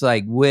briefs, and I was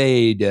like,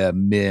 wait a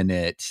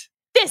minute.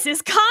 This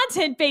is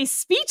content-based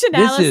speech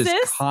analysis.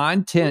 This is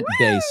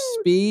content-based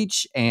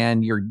speech,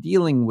 and you're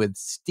dealing with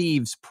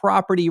Steve's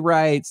property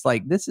rights.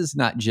 This is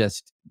not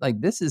just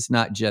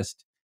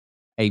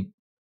a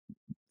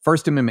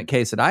First Amendment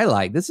case that I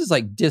like. This is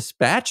like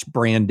Dispatch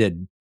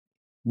branded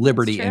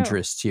liberty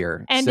interests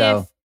here.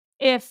 And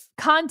if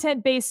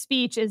content-based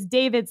speech is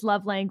David's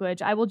love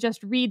language, I will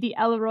just read the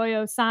El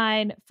Arroyo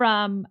sign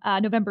from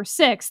November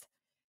 6th.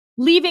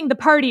 Leaving the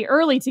party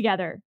early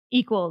together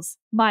equals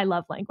my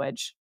love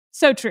language.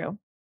 So true.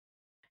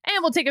 And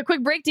we'll take a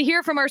quick break to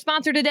hear from our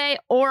sponsor today,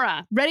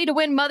 Aura. Ready to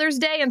win Mother's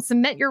Day and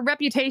cement your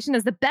reputation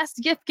as the best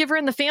gift giver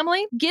in the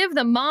family? Give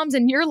the moms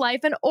in your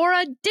life an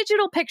Aura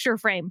digital picture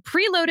frame,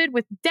 preloaded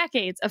with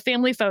decades of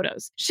family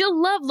photos.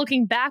 She'll love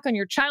looking back on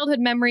your childhood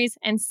memories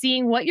and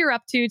seeing what you're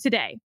up to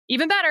today.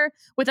 Even better,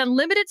 with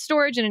unlimited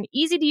storage and an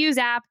easy-to-use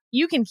app,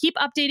 you can keep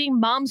updating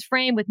Mom's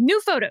frame with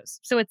new photos,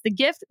 so it's the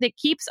gift that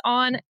keeps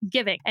on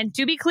giving. And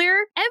to be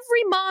clear,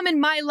 every mom in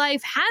my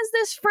life has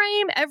this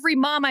frame. Every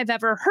mom I've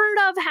ever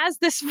heard of has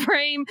this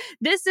frame.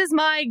 This is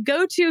my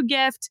go-to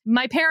gift.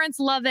 My parents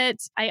love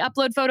it. I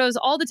upload photos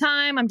all the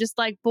time. I'm just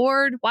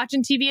bored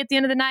watching TV at the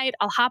end of the night.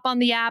 I'll hop on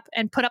the app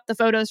and put up the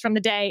photos from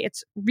the day.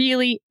 It's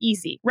really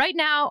easy. Right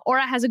now,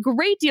 Aura has a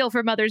great deal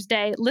for Mother's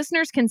Day.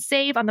 Listeners can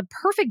save on the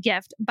perfect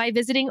gift by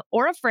visiting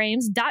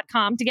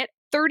auraframes.com to get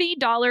 $30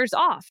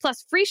 off,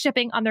 plus free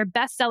shipping on their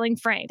best-selling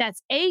frame.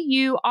 That's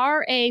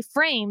AURA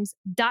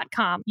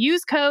frames.com.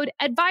 Use code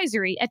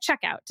advisory at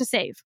checkout to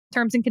save.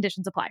 Terms and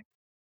conditions apply.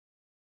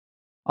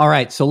 All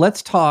right, so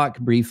let's talk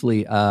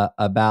briefly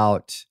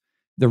about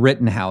the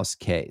Rittenhouse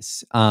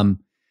case. And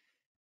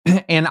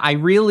I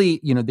really,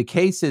 the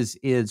case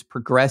is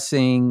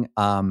progressing.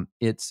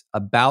 It's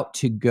about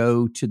to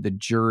go to the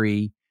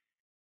jury,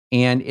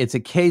 and it's a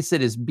case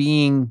that is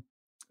being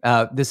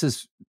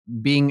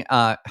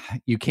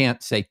you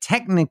can't say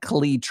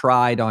technically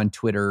tried on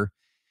Twitter,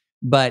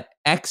 but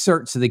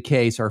excerpts of the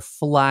case are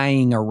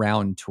flying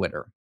around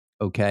Twitter.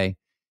 Okay.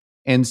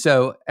 And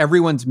so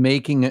everyone's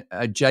making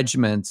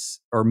judgments,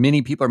 or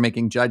many people are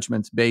making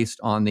judgments based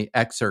on the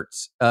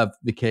excerpts of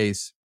the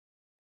case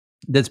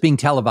that's being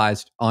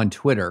televised on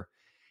Twitter.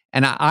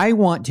 And I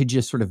want to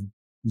just sort of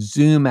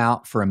zoom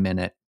out for a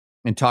minute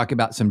and talk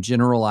about some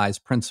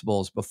generalized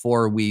principles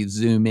before we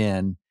zoom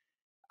in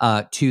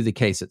to the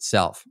case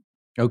itself.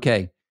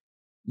 Okay.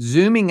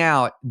 Zooming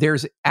out,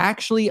 there's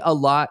actually a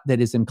lot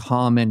that is in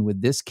common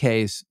with this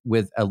case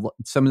with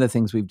some of the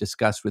things we've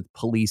discussed with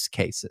police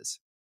cases,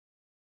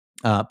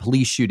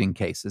 police shooting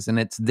cases. And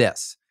it's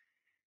this,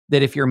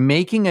 that if you're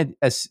making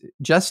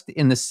just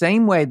in the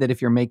same way that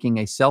if you're making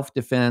a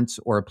self-defense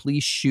or a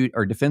police shoot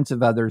or defense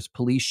of others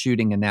police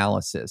shooting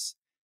analysis,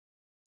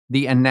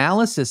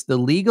 the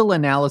legal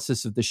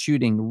analysis of the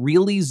shooting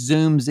really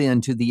zooms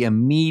into the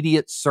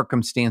immediate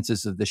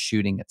circumstances of the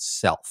shooting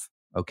itself.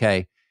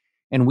 Okay.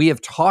 And we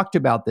have talked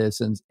about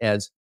this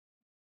as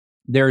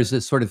there is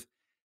this sort of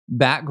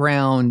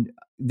background.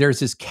 There's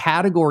this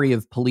category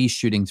of police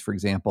shootings, for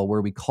example,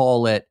 where we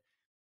call it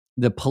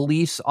the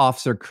police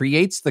officer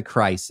creates the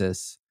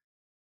crisis,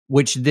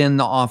 which then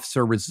the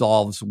officer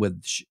resolves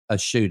with a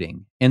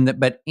shooting.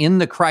 But in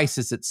the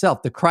crisis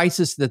itself, the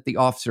crisis that the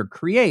officer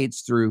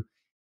creates through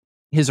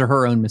his or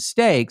her own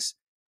mistakes,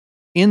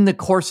 in the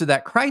course of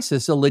that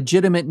crisis, a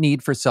legitimate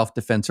need for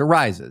self-defense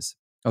arises.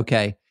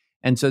 Okay.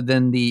 And so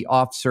then the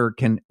officer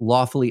can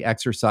lawfully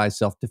exercise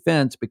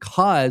self-defense,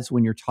 because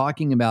when you're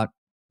talking about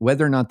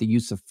whether or not the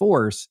use of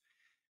force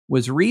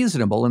was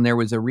reasonable, and there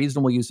was a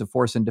reasonable use of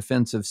force in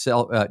defense of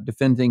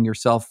defending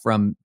yourself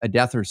from a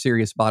death or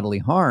serious bodily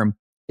harm,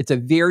 it's a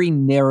very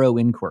narrow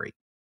inquiry.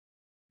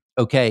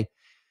 Okay.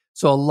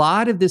 So a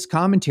lot of this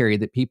commentary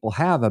that people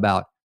have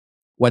about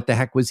what the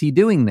heck was he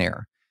doing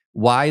there?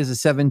 Why is a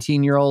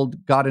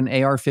 17-year-old got an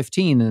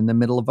AR-15 in the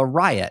middle of a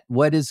riot?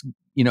 What is,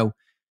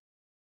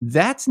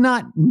 that's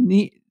not,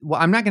 well,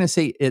 I'm not going to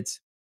say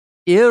it's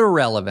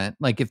irrelevant.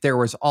 Like if there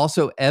was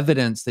also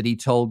evidence that he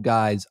told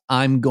guys,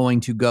 I'm going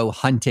to go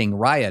hunting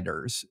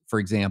rioters, for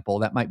example,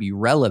 that might be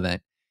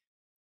relevant,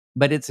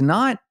 but it's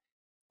not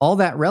all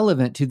that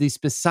relevant to the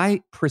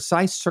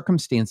precise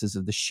circumstances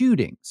of the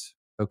shootings.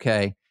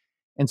 Okay.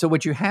 And so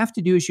what you have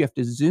to do is you have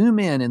to zoom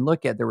in and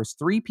look at, there was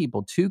 3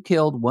 people, 2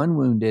 killed, 1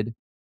 wounded.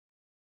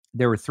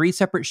 There were 3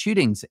 separate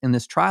shootings, and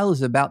this trial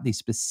is about the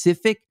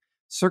specific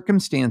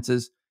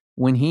circumstances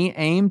when he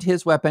aimed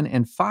his weapon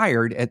and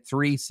fired at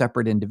 3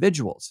 separate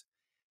individuals.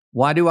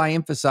 Why do I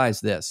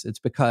emphasize this? It's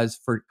because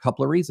for a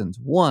couple of reasons.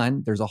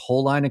 One, there's a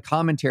whole line of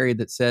commentary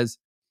that says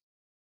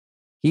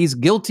he's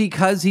guilty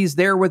because he's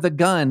there with a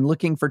gun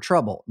looking for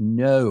trouble.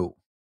 No.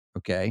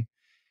 Okay.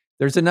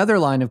 There's another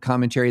line of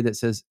commentary that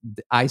says,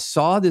 I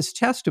saw this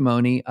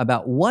testimony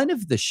about one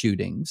of the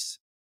shootings,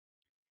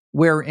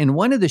 where in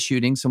one of the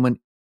shootings, someone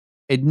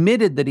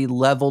admitted that he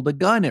leveled a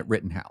gun at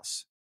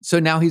Rittenhouse. So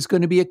now he's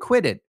going to be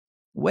acquitted.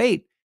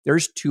 Wait,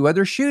 there's 2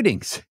 other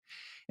shootings.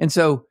 And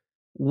so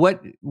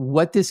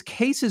what this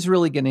case is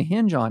really going to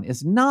hinge on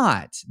is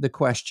not the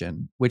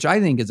question, which I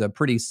think is a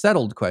pretty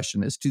settled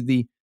question, as to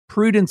the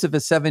prudence of a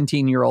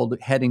 17-year-old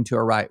heading to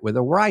a riot with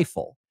a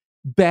rifle.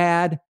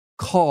 Bad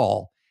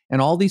call.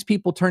 And all these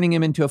people turning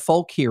him into a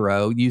folk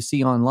hero you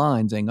see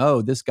online saying,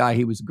 oh, this guy,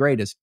 he was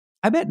greatest.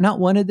 I bet not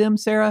one of them,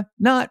 Sarah,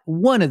 not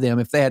one of them,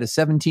 if they had a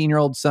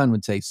 17-year-old son,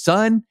 would say,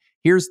 son,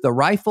 here's the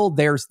rifle,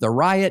 there's the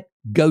riot,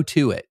 go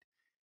to it.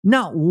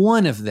 Not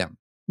one of them.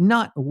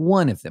 Not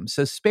one of them.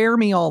 So spare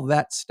me all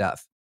that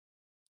stuff.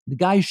 The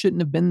guy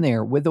shouldn't have been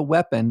there with a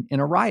weapon in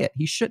a riot.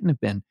 He shouldn't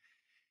have been.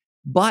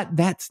 But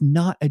that's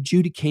not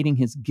adjudicating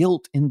his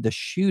guilt in the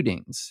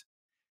shootings.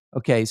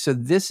 Okay, so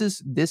this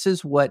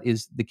is what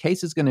is the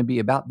case is going to be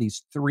about,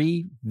 these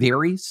 3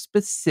 very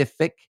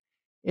specific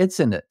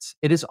incidents.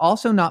 It is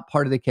also not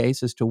part of the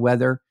case as to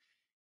whether,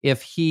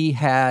 if he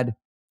had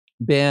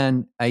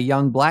been a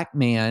young Black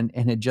man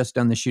and had just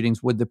done the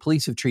shootings, would the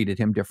police have treated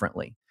him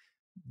differently?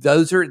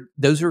 Those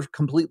are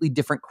completely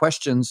different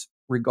questions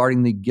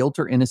regarding the guilt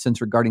or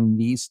innocence regarding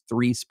these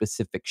 3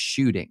 specific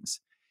shootings.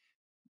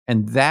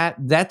 And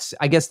that's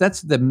I guess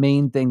that's the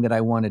main thing that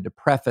I wanted to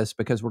preface,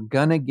 because we're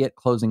going to get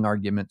closing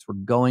arguments. We're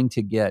going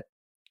to get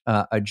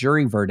a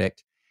jury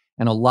verdict.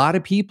 And a lot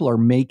of people are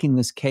making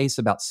this case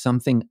about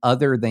something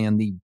other than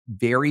the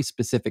very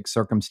specific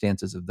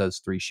circumstances of those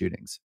 3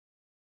 shootings.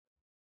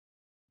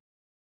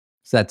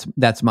 So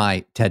that's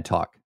my TED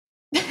Talk.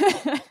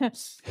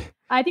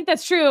 I think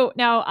that's true.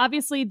 Now,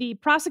 obviously, the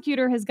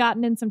prosecutor has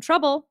gotten in some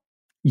trouble.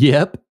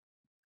 Yep.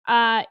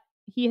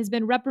 He has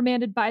been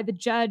reprimanded by the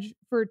judge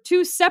for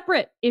 2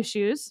 separate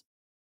issues,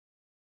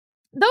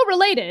 though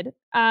related.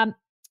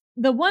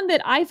 The one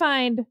that I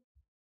find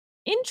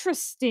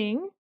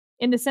interesting,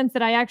 in the sense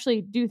that I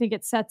actually do think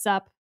it sets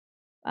up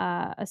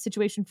a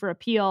situation for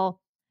appeal,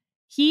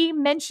 he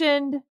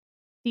mentioned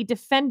the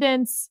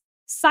defendant's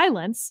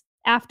silence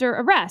after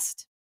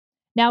arrest.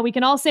 Now, we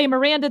can all say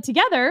Miranda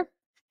together.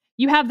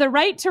 You have the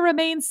right to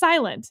remain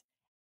silent.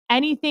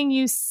 Anything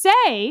you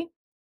say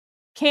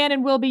can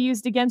and will be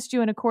used against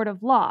you in a court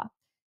of law.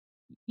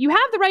 You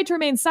have the right to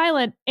remain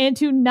silent and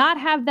to not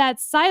have that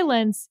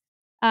silence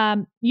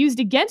used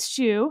against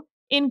you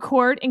in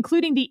court,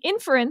 including the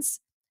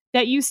inference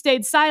that you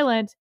stayed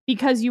silent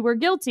because you were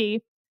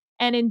guilty.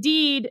 And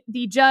indeed,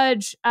 the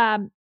judge,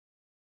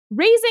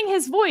 raising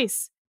his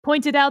voice,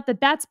 pointed out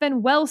that that's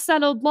been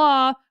well-settled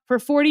law for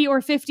 40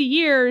 or 50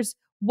 years.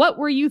 What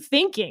were you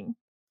thinking?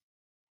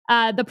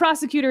 The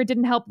prosecutor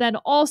didn't help then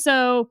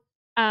also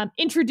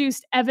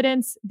introduced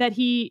evidence that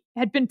he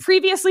had been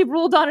previously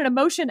ruled on a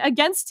motion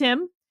against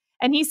him.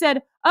 And he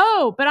said,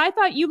 oh, but I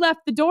thought you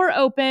left the door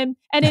open.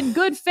 And in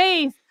good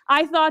faith,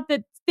 I thought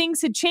that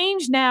things had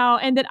changed now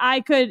and that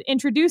I could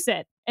introduce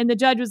it. And the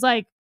judge was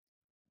like,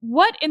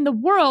 what in the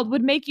world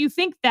would make you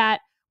think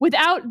that,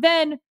 without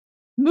then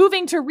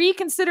moving to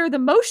reconsider the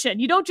motion?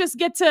 You don't just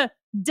get to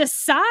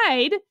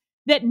decide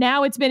that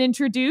now it's been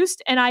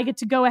introduced and I get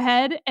to go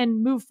ahead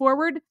and move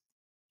forward,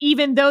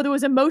 even though there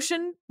was a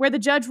motion where the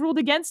judge ruled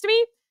against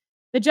me.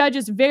 The judge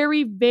is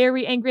very,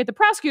 very angry at the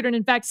prosecutor and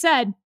in fact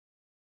said,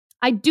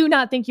 I do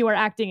not think you are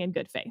acting in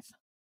good faith.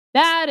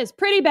 That is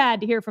pretty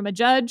bad to hear from a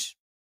judge.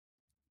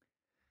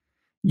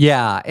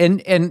 Yeah,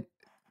 and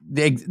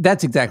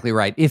that's exactly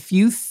right. If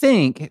you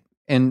think,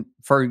 and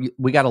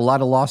we got a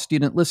lot of law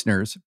student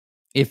listeners,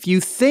 if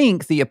you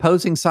think the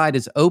opposing side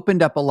has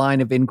opened up a line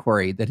of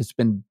inquiry that has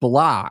been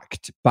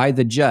blocked by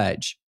the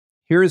judge,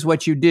 here is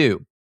what you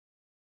do.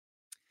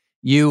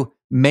 You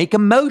make a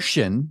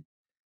motion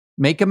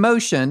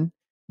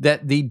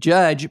that the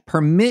judge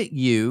permit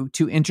you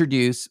to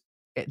introduce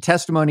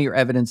testimony or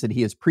evidence that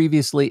he has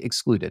previously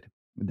excluded.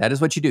 That is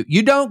what you do.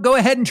 You don't go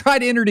ahead and try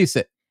to introduce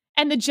it.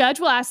 And the judge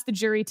will ask the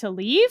jury to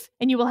leave,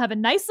 and you will have a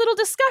nice little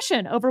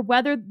discussion over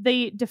whether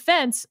the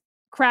defense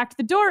cracked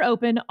the door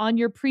open on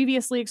your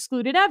previously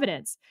excluded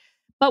evidence.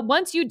 But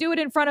once you do it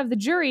in front of the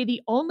jury,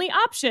 the only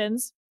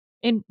options,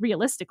 and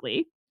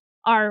realistically,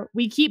 are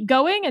we keep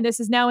going and this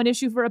is now an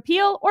issue for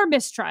appeal, or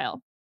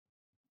mistrial.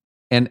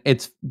 And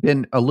it's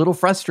been a little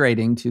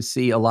frustrating to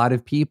see a lot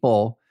of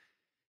people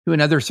who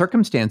in other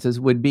circumstances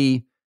would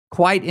be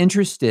quite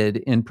interested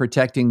in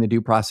protecting the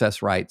due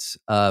process rights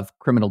of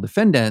criminal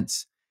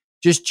defendants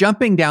just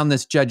jumping down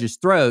this judge's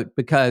throat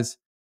because,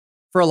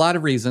 for a lot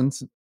of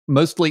reasons,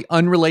 mostly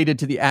unrelated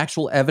to the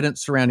actual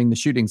evidence surrounding the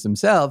shootings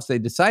themselves, they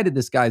decided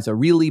this guy's a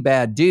really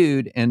bad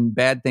dude and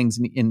bad things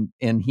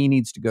and he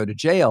needs to go to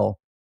jail.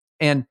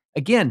 And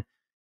again,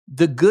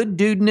 the good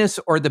dudeness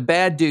or the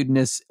bad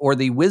dudeness or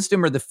the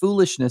wisdom or the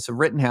foolishness of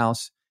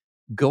Rittenhouse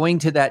going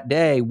to that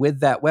day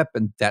with that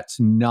weapon, that's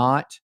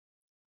not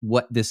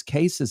what this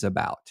case is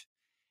about.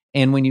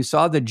 And when you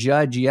saw the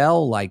judge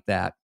yell like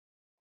that,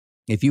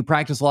 if you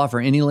practice law for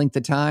any length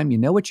of time, you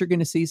know what you're going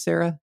to see,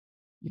 Sarah?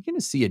 You're going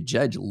to see a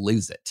judge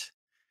lose it.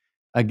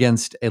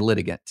 against a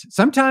litigant.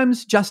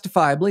 Sometimes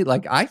justifiably,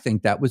 like I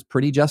think that was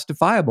pretty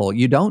justifiable.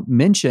 You don't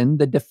mention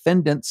the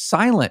defendant's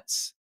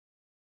silence.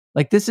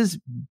 Like this is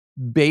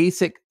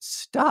basic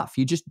stuff.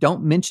 You just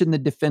don't mention the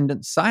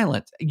defendant's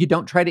silence. You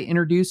don't try to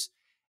introduce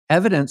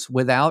evidence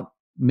without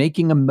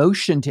making a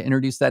motion to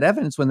introduce that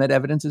evidence when that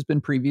evidence has been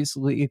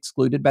previously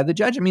excluded by the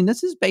judge. I mean,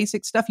 this is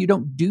basic stuff. You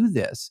don't do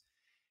this.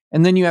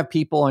 And then you have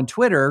people on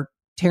Twitter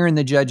tearing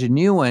the judge a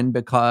new one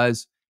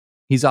because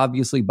he's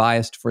obviously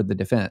biased for the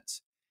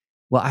defense.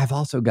 Well, I've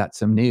also got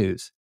some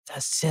news.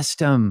 The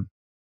system,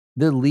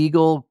 the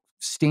legal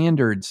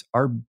standards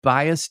are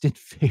biased in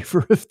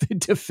favor of the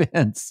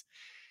defense.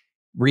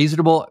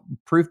 Reasonable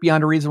proof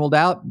beyond a reasonable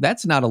doubt,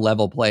 that's not a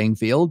level playing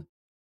field.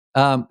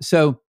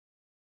 So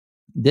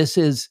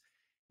there's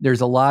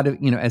a lot of,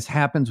 as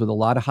happens with a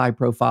lot of high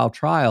profile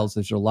trials,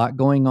 there's a lot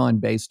going on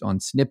based on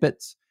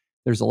snippets.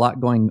 There's a lot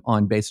going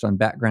on based on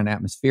background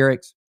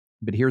atmospherics.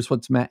 But here's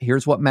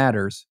what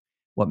matters.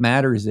 What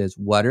matters is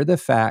what are the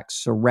facts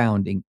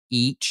surrounding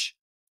each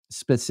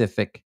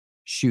specific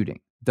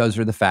shooting. Those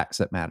are the facts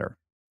that matter.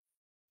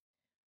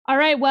 All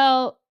right.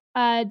 Well,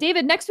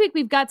 David, next week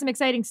we've got some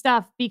exciting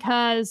stuff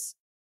because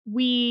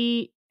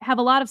we have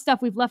a lot of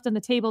stuff we've left on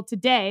the table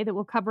today that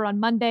we'll cover on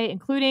Monday,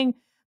 including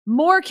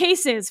more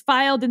cases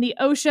filed in the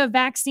OSHA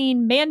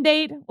vaccine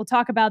mandate. We'll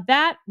talk about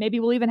that. Maybe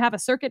we'll even have a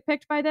circuit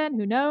picked by then.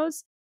 Who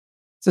knows?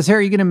 So, Sarah,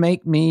 are you going to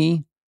make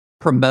me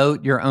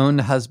promote your own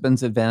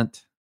husband's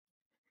event?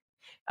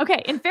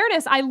 Okay. In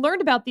fairness, I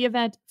learned about the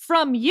event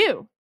from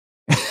you.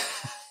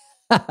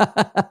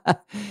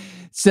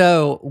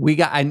 So we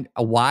got,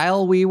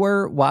 while we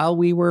were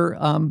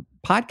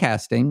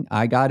podcasting,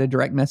 I got a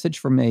direct message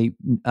from a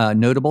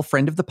notable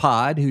friend of the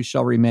pod who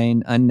shall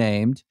remain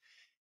unnamed,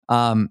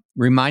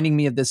 reminding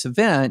me of this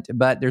event.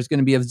 But there's going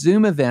to be a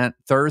Zoom event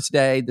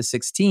Thursday, the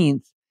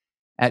 16th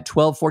at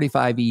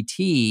 12:45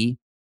 ET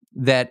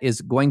that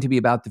is going to be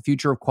about the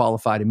future of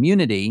qualified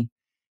immunity.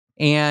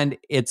 And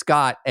it's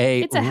got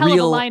it's a hell of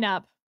a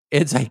lineup.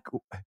 It's like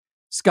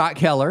Scott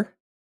Keller,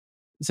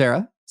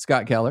 Sarah,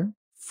 Scott Keller.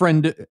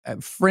 Friend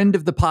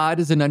of the pod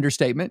is an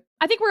understatement.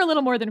 I think we're a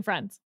little more than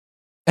friends.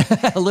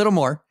 A little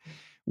more.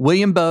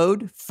 William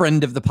Bode,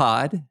 friend of the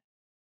pod.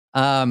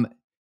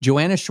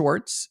 Joanna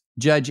Schwartz,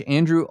 Judge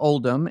Andrew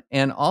Oldham,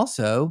 and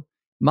also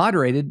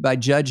moderated by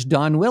Judge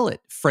Don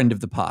Willett, friend of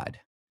the pod.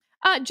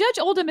 Judge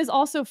Oldham is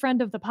also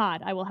friend of the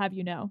pod, I will have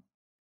you know.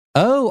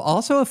 Oh,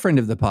 also a friend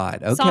of the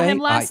pod. Okay. Saw him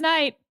last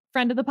night,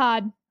 friend of the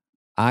pod.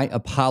 I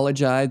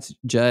apologize,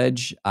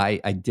 Judge. I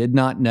did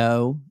not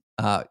know.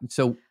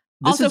 So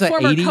this also is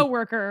former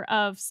coworker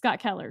of Scott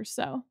Keller's.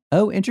 So.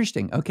 Oh,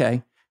 interesting.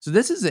 Okay. So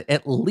this is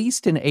at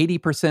least an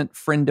 80%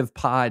 friend of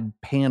pod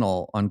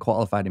panel on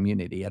qualified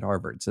immunity at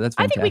Harvard. So that's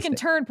fantastic. I think we can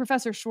turn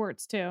Professor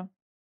Schwartz too.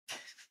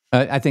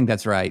 I think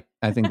that's right.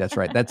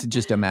 That's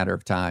just a matter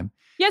of time.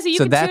 Yeah, so you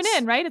can tune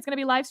in, right? It's going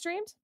to be live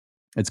streamed?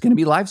 It's going to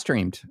be live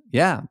streamed.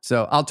 Yeah.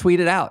 So I'll tweet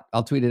it out.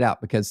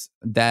 Because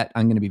I'm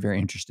going to be very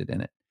interested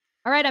in it.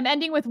 All right. I'm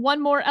ending with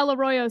one more El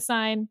Arroyo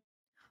sign.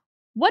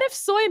 What if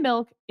soy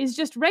milk is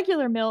just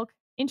regular milk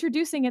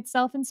introducing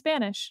itself in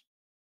Spanish?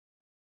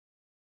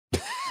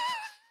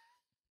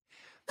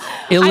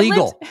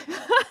 Illegal.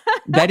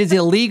 That is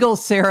illegal,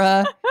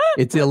 Sarah.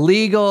 It's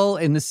illegal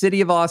in the city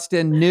of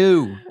Austin.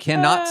 No,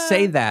 cannot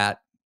say that.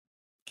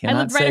 I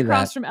lived right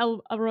across from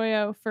El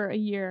Arroyo for a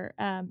year,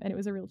 and it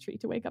was a real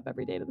treat to wake up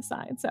every day to the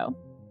sign. So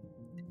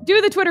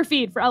do the Twitter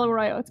feed for El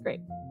Arroyo. It's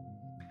great.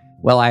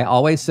 Well, I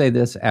always say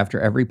this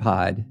after every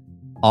pod.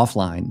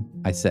 Offline,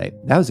 I say,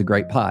 that was a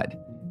great pod.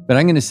 But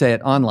I'm going to say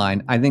it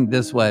online. I think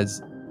this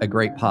was a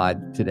great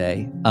pod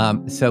today.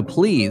 So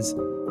please,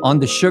 on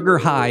the sugar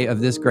high of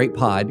this great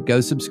pod,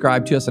 go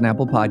subscribe to us on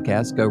Apple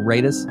Podcasts. Go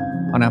rate us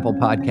on Apple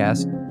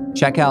Podcasts.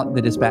 Check out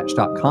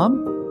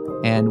thedispatch.com.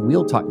 And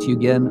we'll talk to you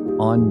again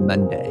on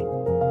Monday.